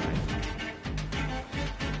strike.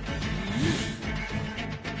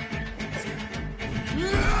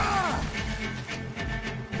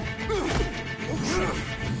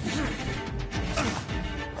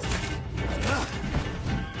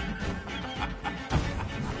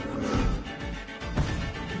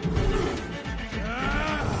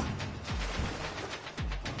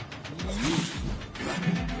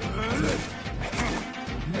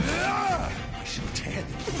 I shall tear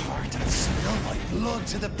thee apart and spill my blood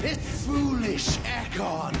to the pit. Foolish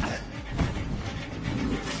Ekon!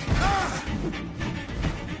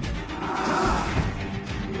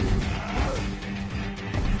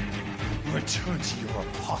 Return to your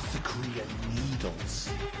apothecary and needles.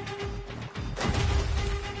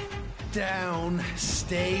 Down,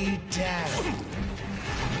 stay down.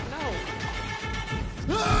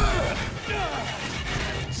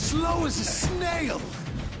 Slow as a snail.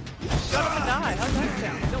 Shut up and die. How's that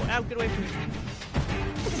sound? No, out, get away from me.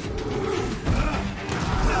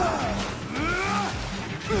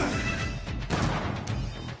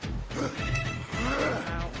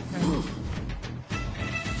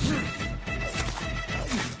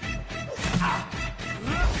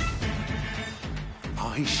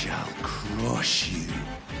 I shall crush you.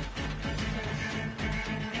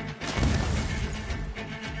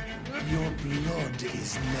 Your blood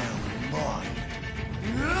is now mine.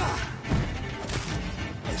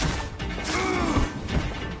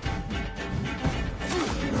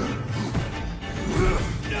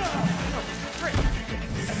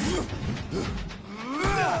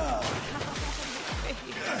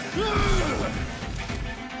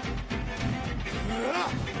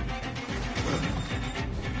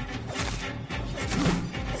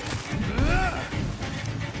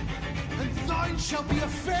 And thine shall be a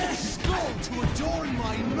fair skull to adorn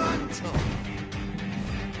my mantle.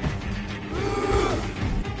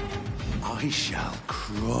 I shall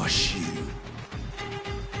crush you.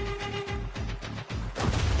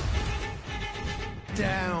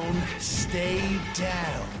 Down, stay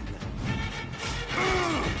down.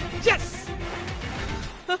 Yes!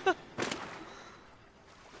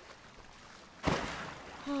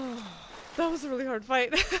 That was a really hard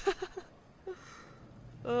fight.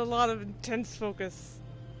 A lot of intense focus.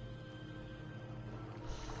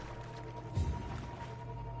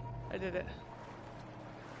 I did it.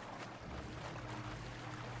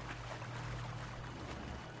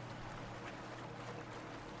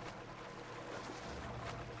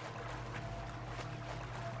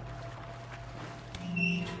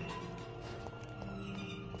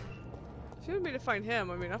 If you want me to find him,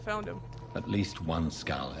 I mean, I found him. At least one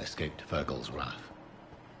Skal escaped Fergal's wrath.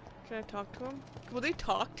 Can I talk to him? Will they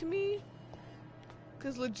talk to me?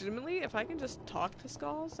 Because legitimately, if I can just talk to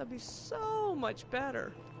Skulls, that'd be so much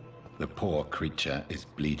better. The poor creature is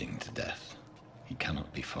bleeding to death. He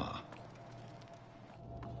cannot be far.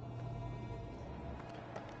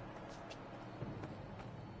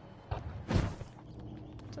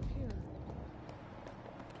 What's up here?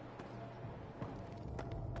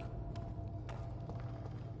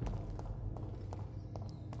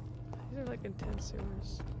 These are like intense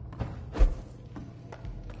sewers.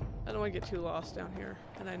 I don't want to get too lost down here,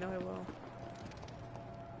 and I know I will.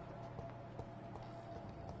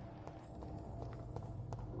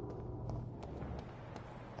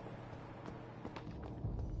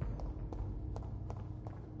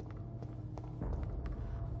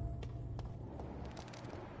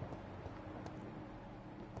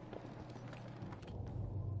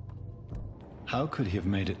 How could he have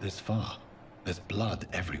made it this far? There's blood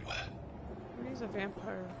everywhere. He's a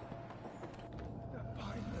vampire.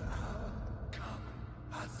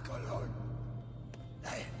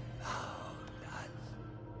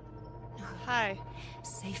 Hi.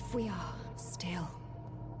 Safe we are, still.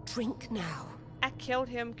 Drink now. I killed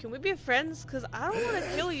him. Can we be friends? Because I don't want to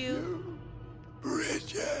kill you.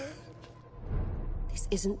 Bridget! This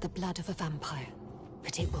isn't the blood of a vampire,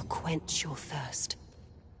 but it will quench your thirst.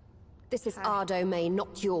 This is our domain,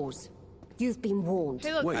 not yours. You've been warned.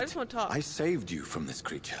 Hey, look, Wait, I just want to talk. I saved you from this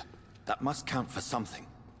creature. That must count for something.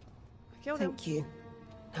 I killed him. Thank you.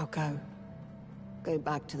 Now go. Go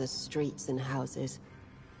back to the streets and houses.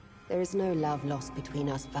 There is no love lost between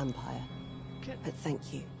us, vampire. But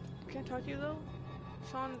thank you. Can I talk to you, though?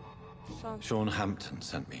 Sean Hampton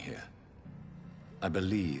sent me here. I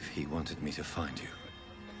believe he wanted me to find you.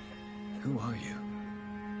 Who are you?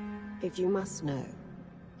 If you must know,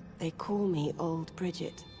 they call me Old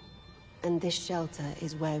Bridget. And this shelter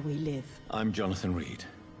is where we live. I'm Jonathan Reed.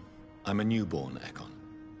 I'm a newborn Ekon.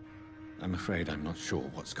 I'm afraid I'm not sure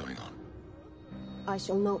what's going on. I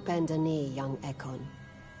shall not bend a knee, young Ekon.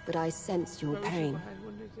 But I sense your pain.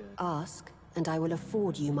 Ask, and I will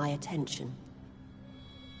afford you my attention.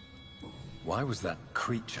 Why was that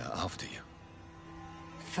creature after you?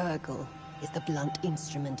 Fergal is the blunt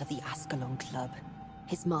instrument of the Ascalon Club.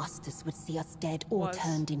 His masters would see us dead or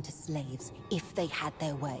turned into slaves, if they had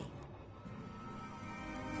their way.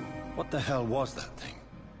 What the hell was that thing?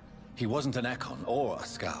 He wasn't an Ekon or a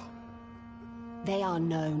Skal. They are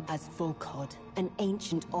known as Volkod, an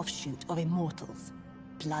ancient offshoot of immortals.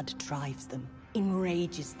 Blood drives them,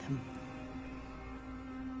 enrages them.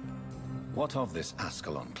 What of this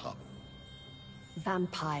Ascalon Club?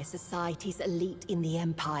 Vampire Society's elite in the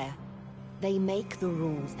Empire. They make the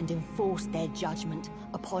rules and enforce their judgment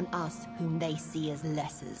upon us whom they see as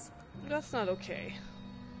lessers. That's not okay.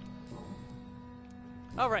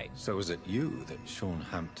 Alright. So is it you that Sean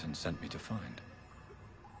Hampton sent me to find?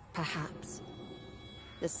 Perhaps.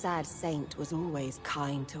 The sad saint was always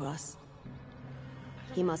kind to us.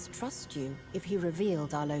 He must trust you if he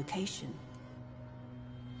revealed our location.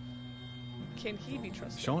 Can he be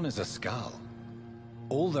trusted? Sean is a Skal.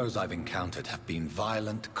 All those I've encountered have been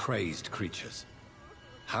violent, crazed creatures.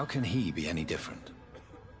 How can he be any different?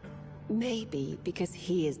 Maybe because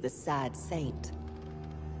he is the sad saint.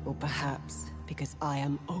 Or perhaps because I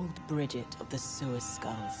am Old Bridget of the Sewer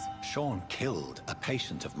Skulls. Sean killed a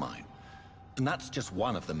patient of mine. And that's just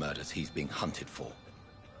one of the murders he's being hunted for.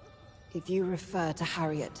 If you refer to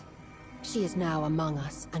Harriet, she is now among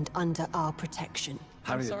us and under our protection.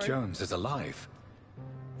 Harriet Jones is alive.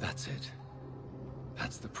 That's it.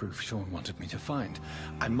 That's the proof Sean wanted me to find.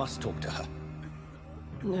 I must talk to her.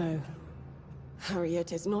 No.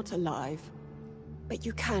 Harriet is not alive. But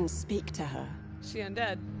you can speak to her. She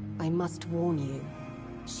undead. I must warn you.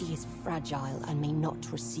 She is fragile and may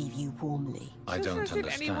not receive you warmly. I don't understand.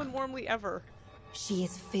 Anyone warmly ever. She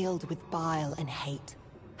is filled with bile and hate.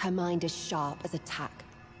 Her mind is sharp as a tack,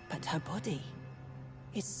 but her body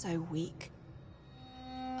is so weak.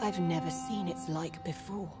 I've never seen its like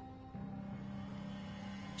before.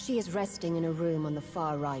 She is resting in a room on the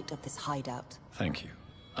far right of this hideout. Thank you.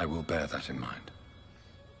 I will bear that in mind.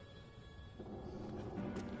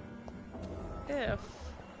 If...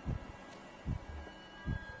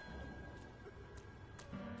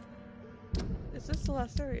 Is this the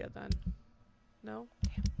last area then? No?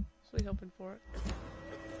 Damn. So we hoping for it.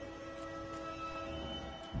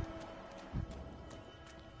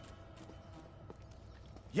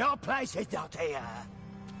 Your place is not here.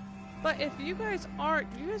 But if you guys aren't,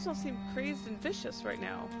 you guys don't seem crazed and vicious right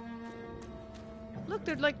now. Look,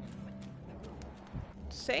 they're like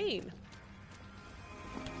sane.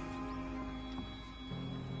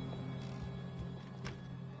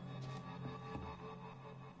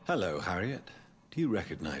 Hello, Harriet. Do you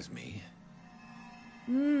recognize me?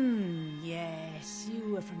 Yes,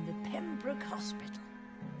 you were from the Pembroke Hospital.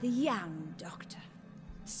 The young doctor.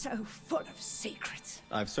 So full of secrets.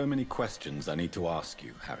 I've so many questions I need to ask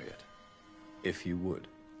you, Harriet. If you would.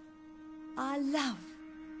 I love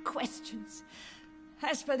questions.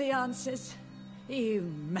 As for the answers, you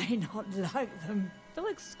may not like them. I feel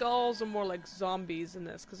like skulls are more like zombies in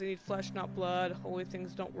this, because they need flesh, not blood. Holy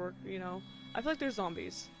things don't work, you know. I feel like they're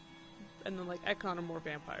zombies. And then, like, Ekon are more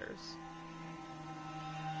vampires.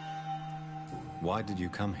 Why did you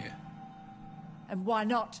come here? And why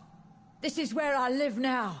not? This is where I live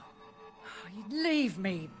now. Leave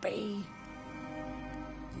me be.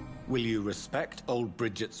 Will you respect old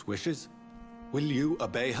Bridget's wishes? Will you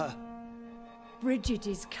obey her? Bridget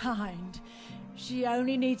is kind. She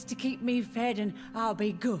only needs to keep me fed and I'll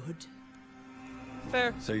be good.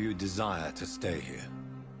 Fair. So you desire to stay here?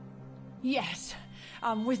 Yes,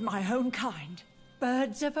 I'm with my own kind.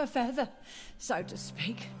 Birds of a feather, so to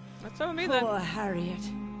speak. That's what I mean then. Poor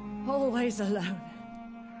Harriet. Always alone.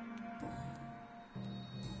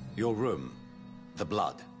 Your room. The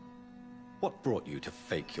blood. What brought you to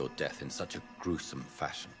fake your death in such a gruesome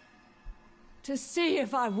fashion? To see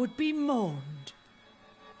if I would be mourned.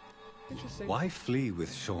 Interesting. Why flee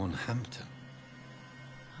with Sean Hampton?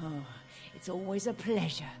 Oh, it's always a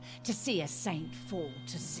pleasure to see a saint fall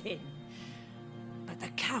to sin. But the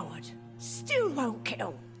coward still won't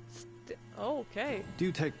kill. Okay. Do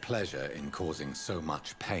you take pleasure in causing so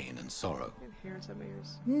much pain and sorrow?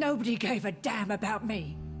 Nobody gave a damn about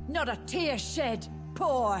me. Not a tear shed.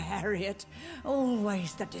 Poor Harriet.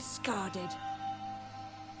 Always the discarded.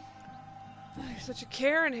 You're such a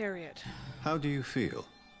Karen, Harriet. How do you feel?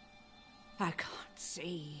 I can't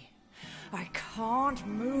see. I can't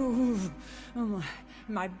move.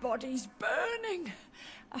 My body's burning.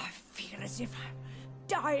 I feel as if I'm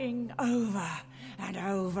dying over and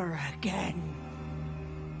over again.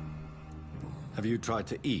 Have you tried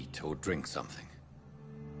to eat or drink something?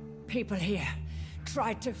 People here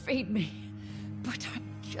tried to feed me, but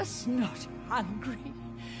I'm just not hungry.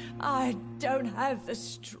 I don't have the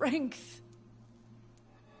strength.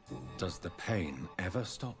 Does the pain ever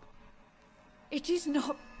stop? It is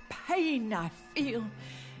not pain I feel.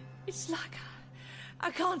 It's like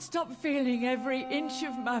I can't stop feeling every inch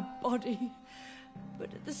of my body.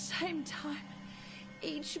 But at the same time,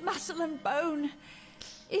 each muscle and bone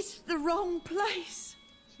is the wrong place.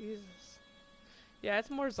 Jesus. Yeah, it's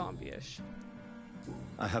more zombie-ish.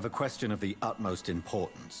 I have a question of the utmost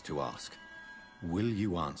importance to ask. Will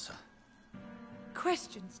you answer?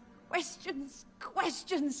 Questions, questions,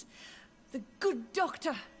 questions. The good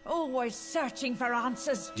doctor, always searching for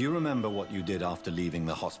answers. Do you remember what you did after leaving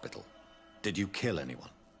the hospital? Did you kill anyone?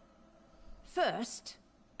 First,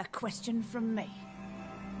 a question from me.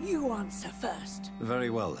 You answer first. Very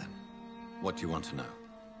well then. What do you want to know?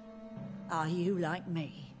 Are you like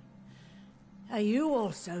me? Are you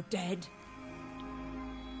also dead?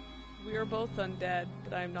 We are both undead,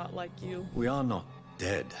 but I am not like you. We are not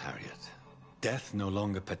dead, Harriet. Death no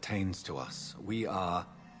longer pertains to us. We are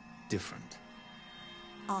different.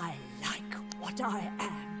 I like what I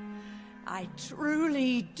am. I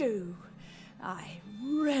truly do. I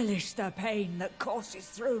relish the pain that courses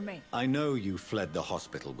through me. I know you fled the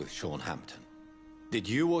hospital with Sean Hampton. Did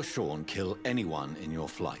you or Sean kill anyone in your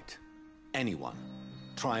flight? Anyone?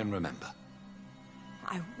 Try and remember.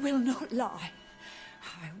 I will not lie.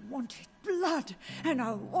 I wanted blood, and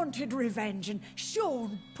I wanted revenge, and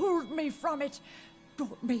Sean pulled me from it,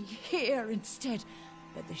 brought me here instead.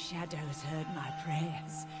 But the shadows heard my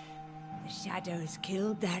prayers. The shadows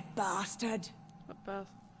killed that bastard.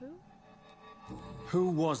 Who? Who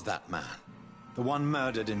was that man? The one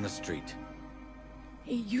murdered in the street?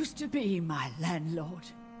 He used to be my landlord.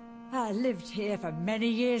 I lived here for many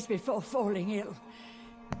years before falling ill.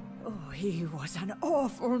 Oh, he was an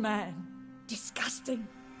awful man. Disgusting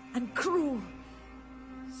and cruel.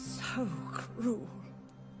 So cruel.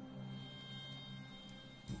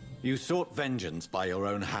 You sought vengeance by your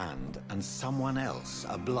own hand, and someone else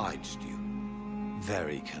obliged you.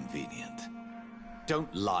 Very convenient.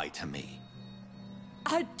 Don't lie to me.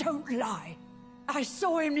 I don't lie. I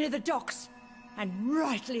saw him near the docks, and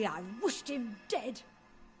rightly I wished him dead.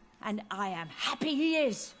 And I am happy he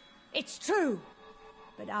is. It's true.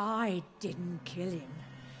 But I didn't kill him.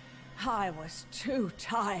 I was too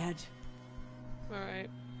tired. Alright.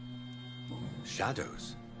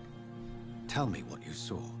 Shadows? Tell me what you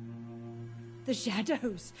saw. The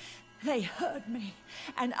shadows, they heard me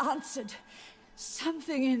and answered.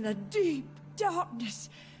 Something in the deep darkness,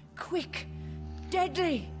 quick,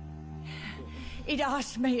 deadly. It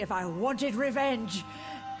asked me if I wanted revenge,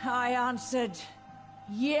 I answered,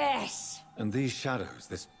 yes. And these shadows,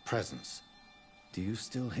 this presence, do you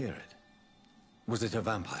still hear it? Was it a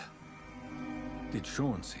vampire? Did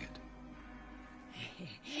Sean see it?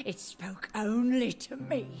 It spoke only to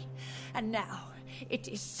me, and now it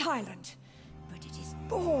is silent, but it is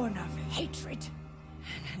born of hatred.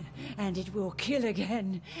 And it will kill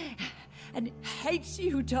again. And it hates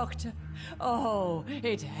you, Doctor. Oh,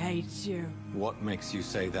 it hates you. What makes you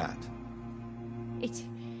say that? It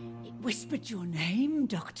whispered your name,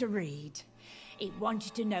 Dr. Reed. It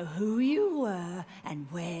wanted to know who you were and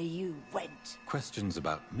where you went. Questions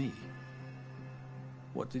about me?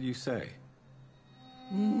 What did you say?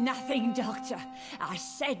 Nothing, Doctor. I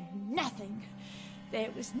said nothing. There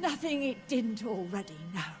was nothing it didn't already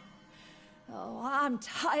know. Oh, I'm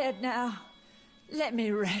tired now. Let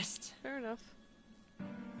me rest. Fair enough.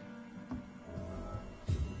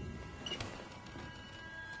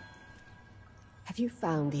 Have you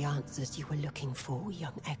found the answers you were looking for,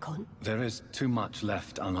 young Ekon? There is too much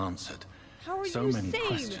left unanswered. How are so you many sane?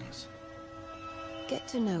 questions. Get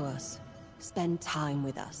to know us. Spend time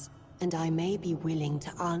with us. And I may be willing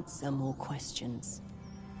to answer more questions.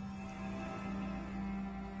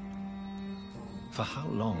 For how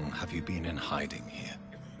long have you been in hiding here?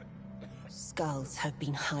 Skulls have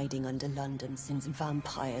been hiding under London since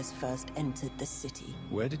vampires first entered the city.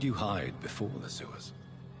 Where did you hide before the sewers?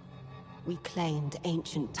 We claimed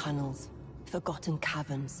ancient tunnels, forgotten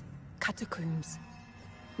caverns, catacombs.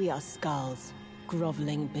 We are skulls,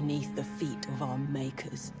 groveling beneath the feet of our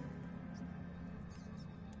makers.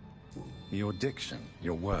 Your diction,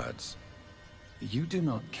 your words. You do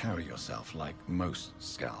not carry yourself like most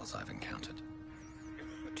skulls I've encountered.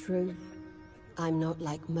 True. I'm not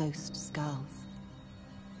like most skulls.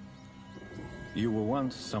 You were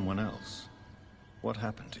once someone else. What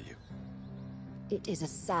happened to you? It is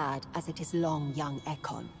as sad as it is long, young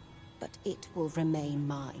Ekon, but it will remain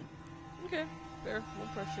mine. Okay, fair.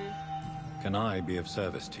 Won't pressure you. Can I be of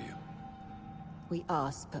service to you? We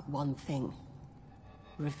ask but one thing.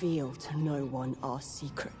 Reveal to no one our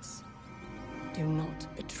secrets. Do not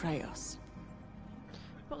betray us.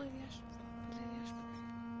 But Lady Ashbury,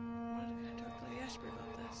 what are we gonna talk to Lady Ashbury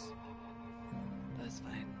about this? That's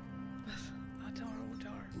fine. I'll tell her, we'll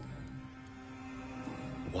tell her.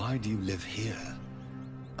 Why do you live here?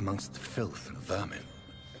 Amongst the filth and vermin?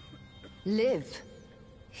 Live.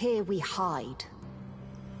 Here we hide.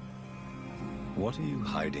 What are you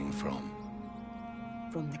hiding from?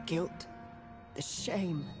 From the guilt, the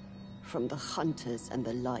shame, from the hunters and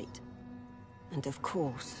the light. And of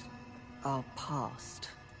course, our past.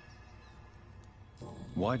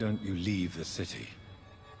 Why don't you leave the city?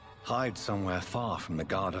 Hide somewhere far from the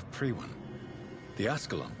Guard of Priwen, the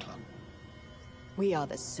Ascalon Club. We are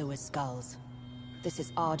the Sewer Skulls. This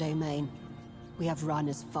is our domain. We have run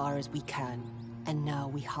as far as we can, and now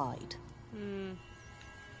we hide.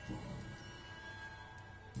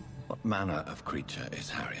 What manner of creature is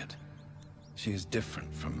Harriet? She is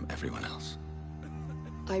different from everyone else.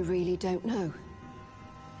 I really don't know.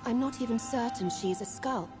 I'm not even certain she's a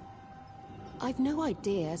skull. I've no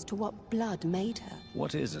idea as to what blood made her.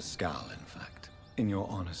 What is a skull, in fact, in your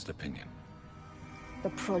honest opinion?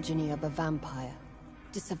 The progeny of a vampire,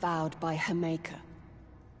 disavowed by her maker.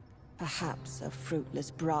 Perhaps a fruitless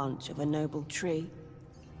branch of a noble tree.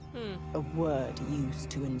 A word used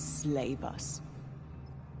to enslave us.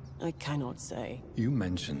 I cannot say. You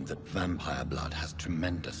mentioned that vampire blood has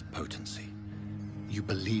tremendous potency. You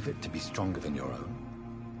believe it to be stronger than your own?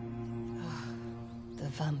 The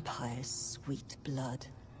vampire's sweet blood.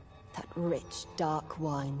 That rich, dark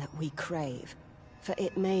wine that we crave. For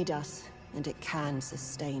it made us, and it can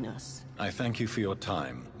sustain us. I thank you for your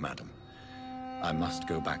time, madam. I must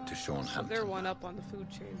go back to So Shornhampton. they're one up on the food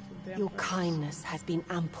chain from vampires. Your kindness has been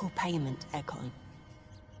ample payment, Ekon.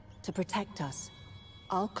 To protect us,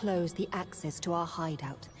 I'll close the access to our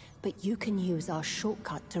hideout, but you can use our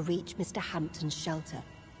shortcut to reach Mr. Hampton's shelter.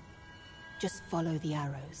 Just follow the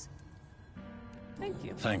arrows. Thank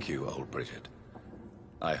you. Thank you, old Bridget.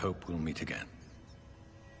 I hope we'll meet again.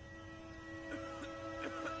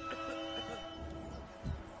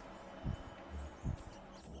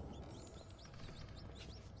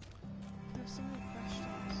 I have so many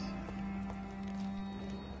questions.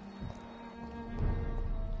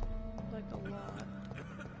 Like a lot.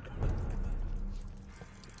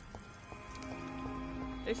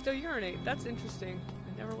 They still urinate. That's interesting.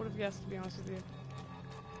 I never would have guessed, to be honest with you.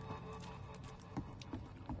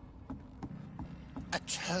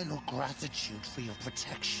 Eternal gratitude for your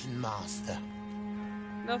protection, Master.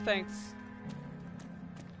 No thanks.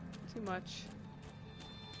 Too much.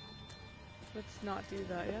 Let's not do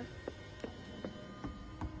that, yeah?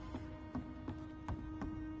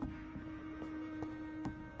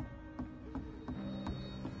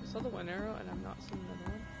 saw the one arrow and I'm not seeing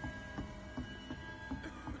another one.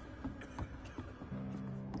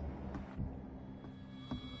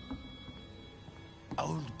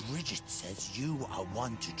 Old Bridget says you are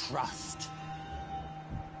one to trust.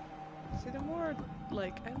 See, they're more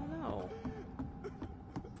like, I don't know.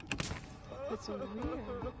 It's so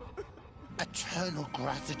weird. Eternal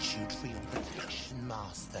gratitude for your protection,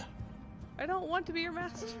 Master. I don't want to be your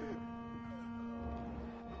master.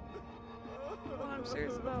 What I'm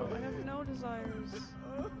serious about, I have no desires.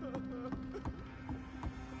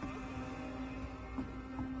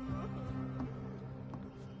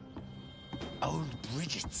 Old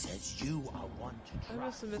Bridget says you are one to trust. I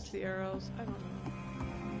must have missed the arrows. I don't know.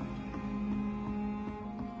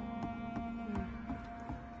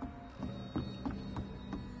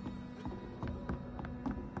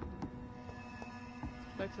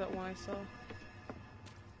 Back to that one I saw.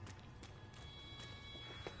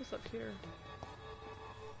 What's up here?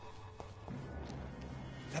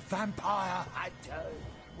 The vampire hunter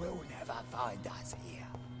will never find us here.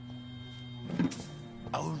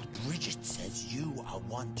 Old Bridget says you are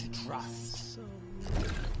one to trust. So...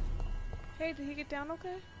 Hey, did he get down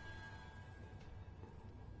okay?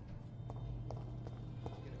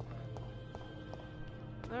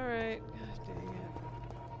 Alright. God dang it.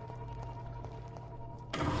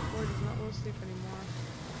 Boy does not want to sleep anymore.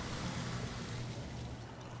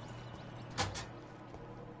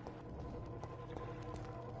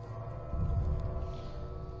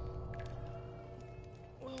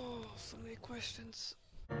 Oh, so many questions.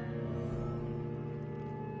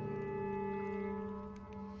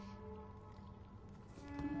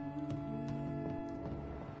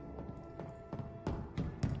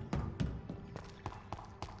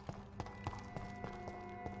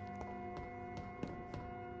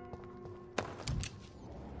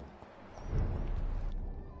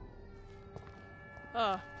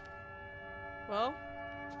 Well,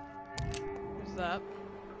 there's that.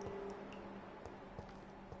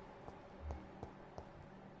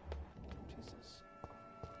 Jesus.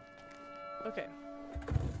 Okay.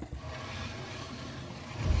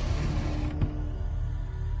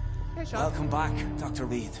 Hey, Sean. Welcome back, Dr.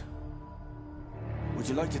 Reed. Would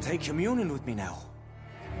you like to take communion with me now?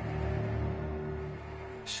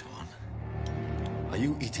 Sean, are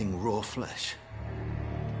you eating raw flesh?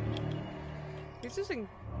 He's using...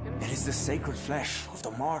 It is the sacred flesh of the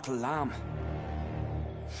mortal lamb.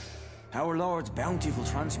 Our Lord's bountiful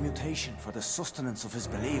transmutation for the sustenance of his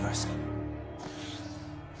believers.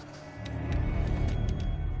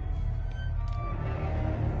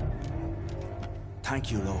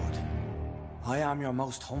 Thank you, Lord. I am your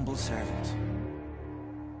most humble servant.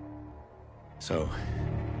 So,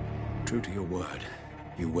 true to your word,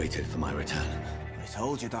 you waited for my return. I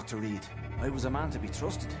told you, Dr. Reed, I was a man to be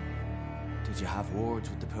trusted. Did you have words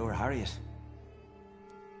with the poor Harriet?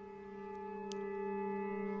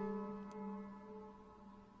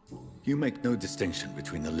 You make no distinction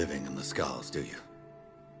between the living and the scars, do you?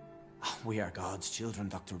 We are God's children,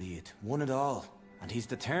 Dr. Reed. One and all. And he's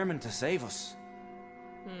determined to save us.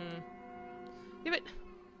 Yeah, but...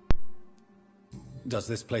 Does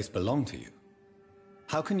this place belong to you?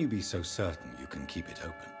 How can you be so certain you can keep it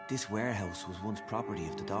open? This warehouse was once property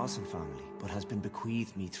of the Dawson family, but has been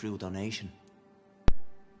bequeathed me through donation.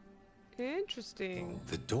 Interesting.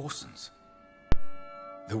 The Dawsons?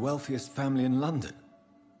 The wealthiest family in London?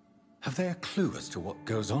 Have they a clue as to what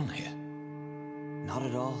goes on here? Not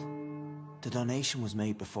at all. The donation was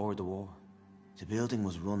made before the war. The building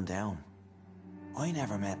was run down. I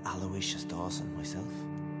never met Aloysius Dawson myself.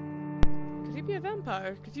 Could he be a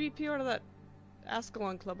vampire? Could he be part of that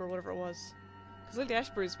Ascalon club or whatever it was? Because Lady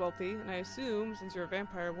Ashbury's wealthy, and I assume, since you're a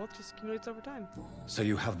vampire, wealth just accumulates over time. So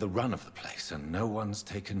you have the run of the place, and no one's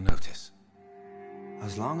taken notice?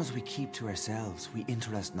 As long as we keep to ourselves, we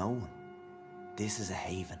interest no one. This is a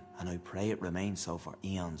haven, and I pray it remains so for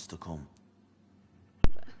eons to come.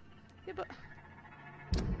 Yeah, but...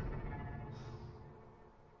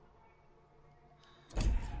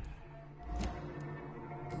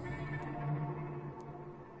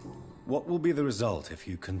 What will be the result if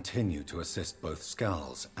you continue to assist both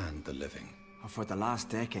Skulls and the living? For the last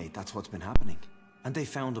decade, that's what's been happening. And they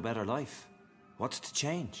found a better life. What's to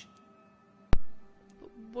change?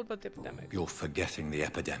 What about the epidemic? You're forgetting the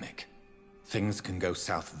epidemic. Things can go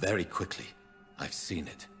south very quickly. I've seen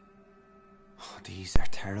it. Oh, these are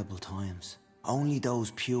terrible times. Only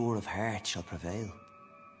those pure of heart shall prevail.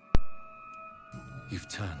 You've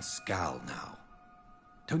turned Skull now.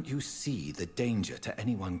 Don't you see the danger to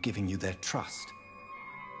anyone giving you their trust?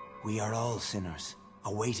 We are all sinners,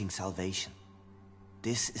 awaiting salvation.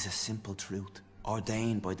 This is a simple truth,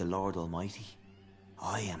 ordained by the Lord Almighty.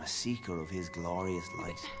 I am a seeker of his glorious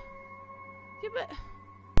light. Yeah, but...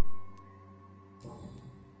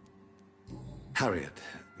 Harriet,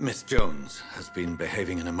 Miss Jones has been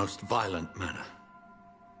behaving in a most violent manner.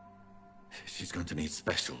 She's going to need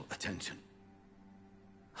special attention.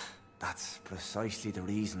 That's precisely the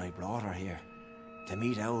reason I brought her here. To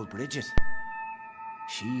meet old Bridget.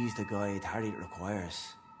 She's the guide Harriet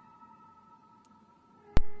requires.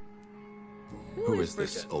 Who is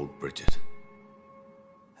this old Bridget?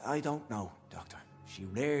 I don't know, Doctor. She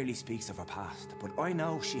rarely speaks of her past, but I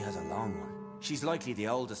know she has a long one. She's likely the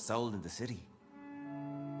oldest soul in the city.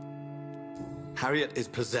 Harriet is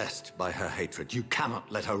possessed by her hatred. You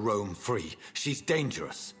cannot let her roam free. She's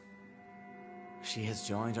dangerous. She has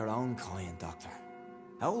joined her own kind, Doctor.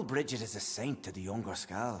 Old Bridget is a saint to the younger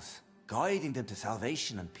Skulls, guiding them to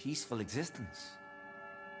salvation and peaceful existence.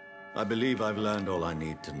 I believe I've learned all I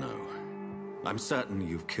need to know. I'm certain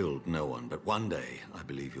you've killed no one, but one day I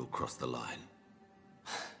believe you'll cross the line.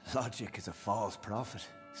 Logic is a false prophet.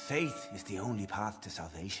 Faith is the only path to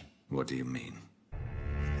salvation. What do you mean?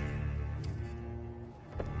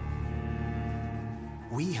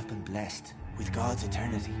 We have been blessed with God's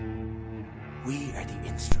eternity. We are the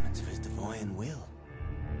instruments of his divine will.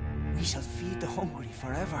 We shall feed the hungry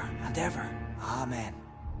forever and ever. Amen.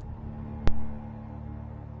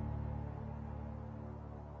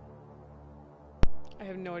 I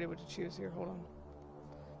have no idea what to choose here. Hold on.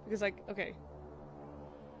 Because, like, okay.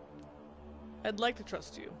 I'd like to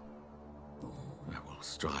trust you. I will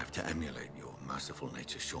strive to emulate your merciful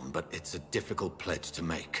nature, Sean, but it's a difficult pledge to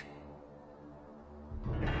make.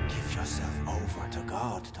 Give yourself over to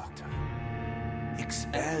God, Doctor.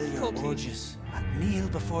 Expel your urges and kneel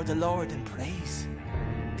before the Lord in praise.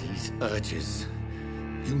 These urges...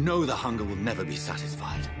 You know the hunger will never be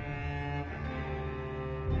satisfied.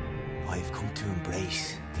 I've come to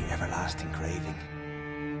embrace the everlasting craving.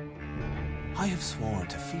 I have sworn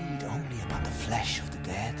to feed only upon the flesh of the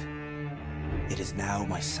dead. It is now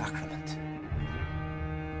my sacrament.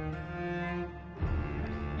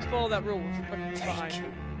 Let's follow that rule. Take,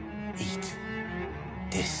 eat.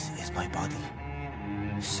 This is my body.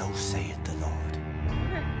 So saith the Lord.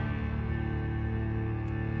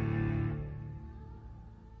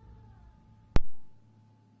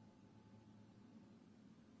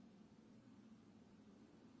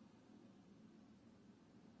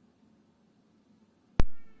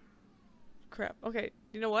 Crap. Okay,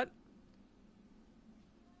 you know what?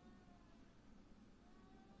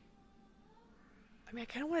 I mean, I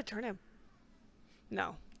kind of want to turn him.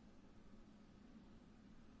 No.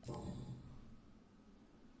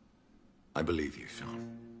 I believe you,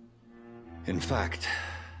 Sean. In fact,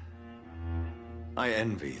 I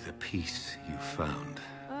envy the peace you found.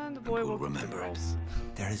 And the boy will remember it.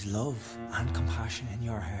 There is love and compassion in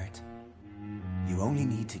your heart. You only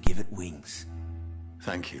need to give it wings.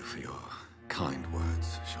 Thank you for your kind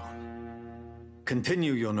words, Sean.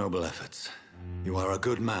 Continue your noble efforts. You are a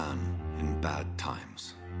good man in bad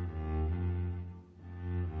times.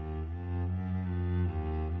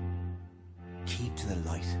 Keep to the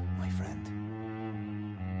light, my friend.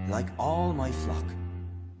 Like all my flock,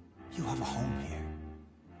 you have a home here.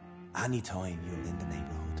 Anytime you're in the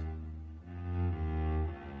neighborhood.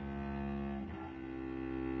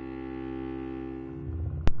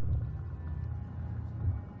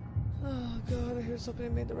 Oh god, I here's hoping I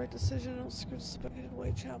made the right decision. I'll screw suspected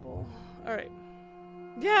Whitechapel. Alright.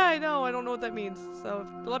 Yeah, I know, I don't know what that means. So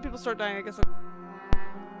if a lot of people start dying, I guess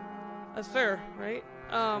that's fair, right?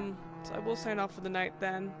 So I will sign off for the night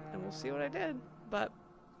then, and we'll see what I did. But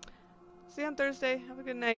see you on Thursday. Have a good night.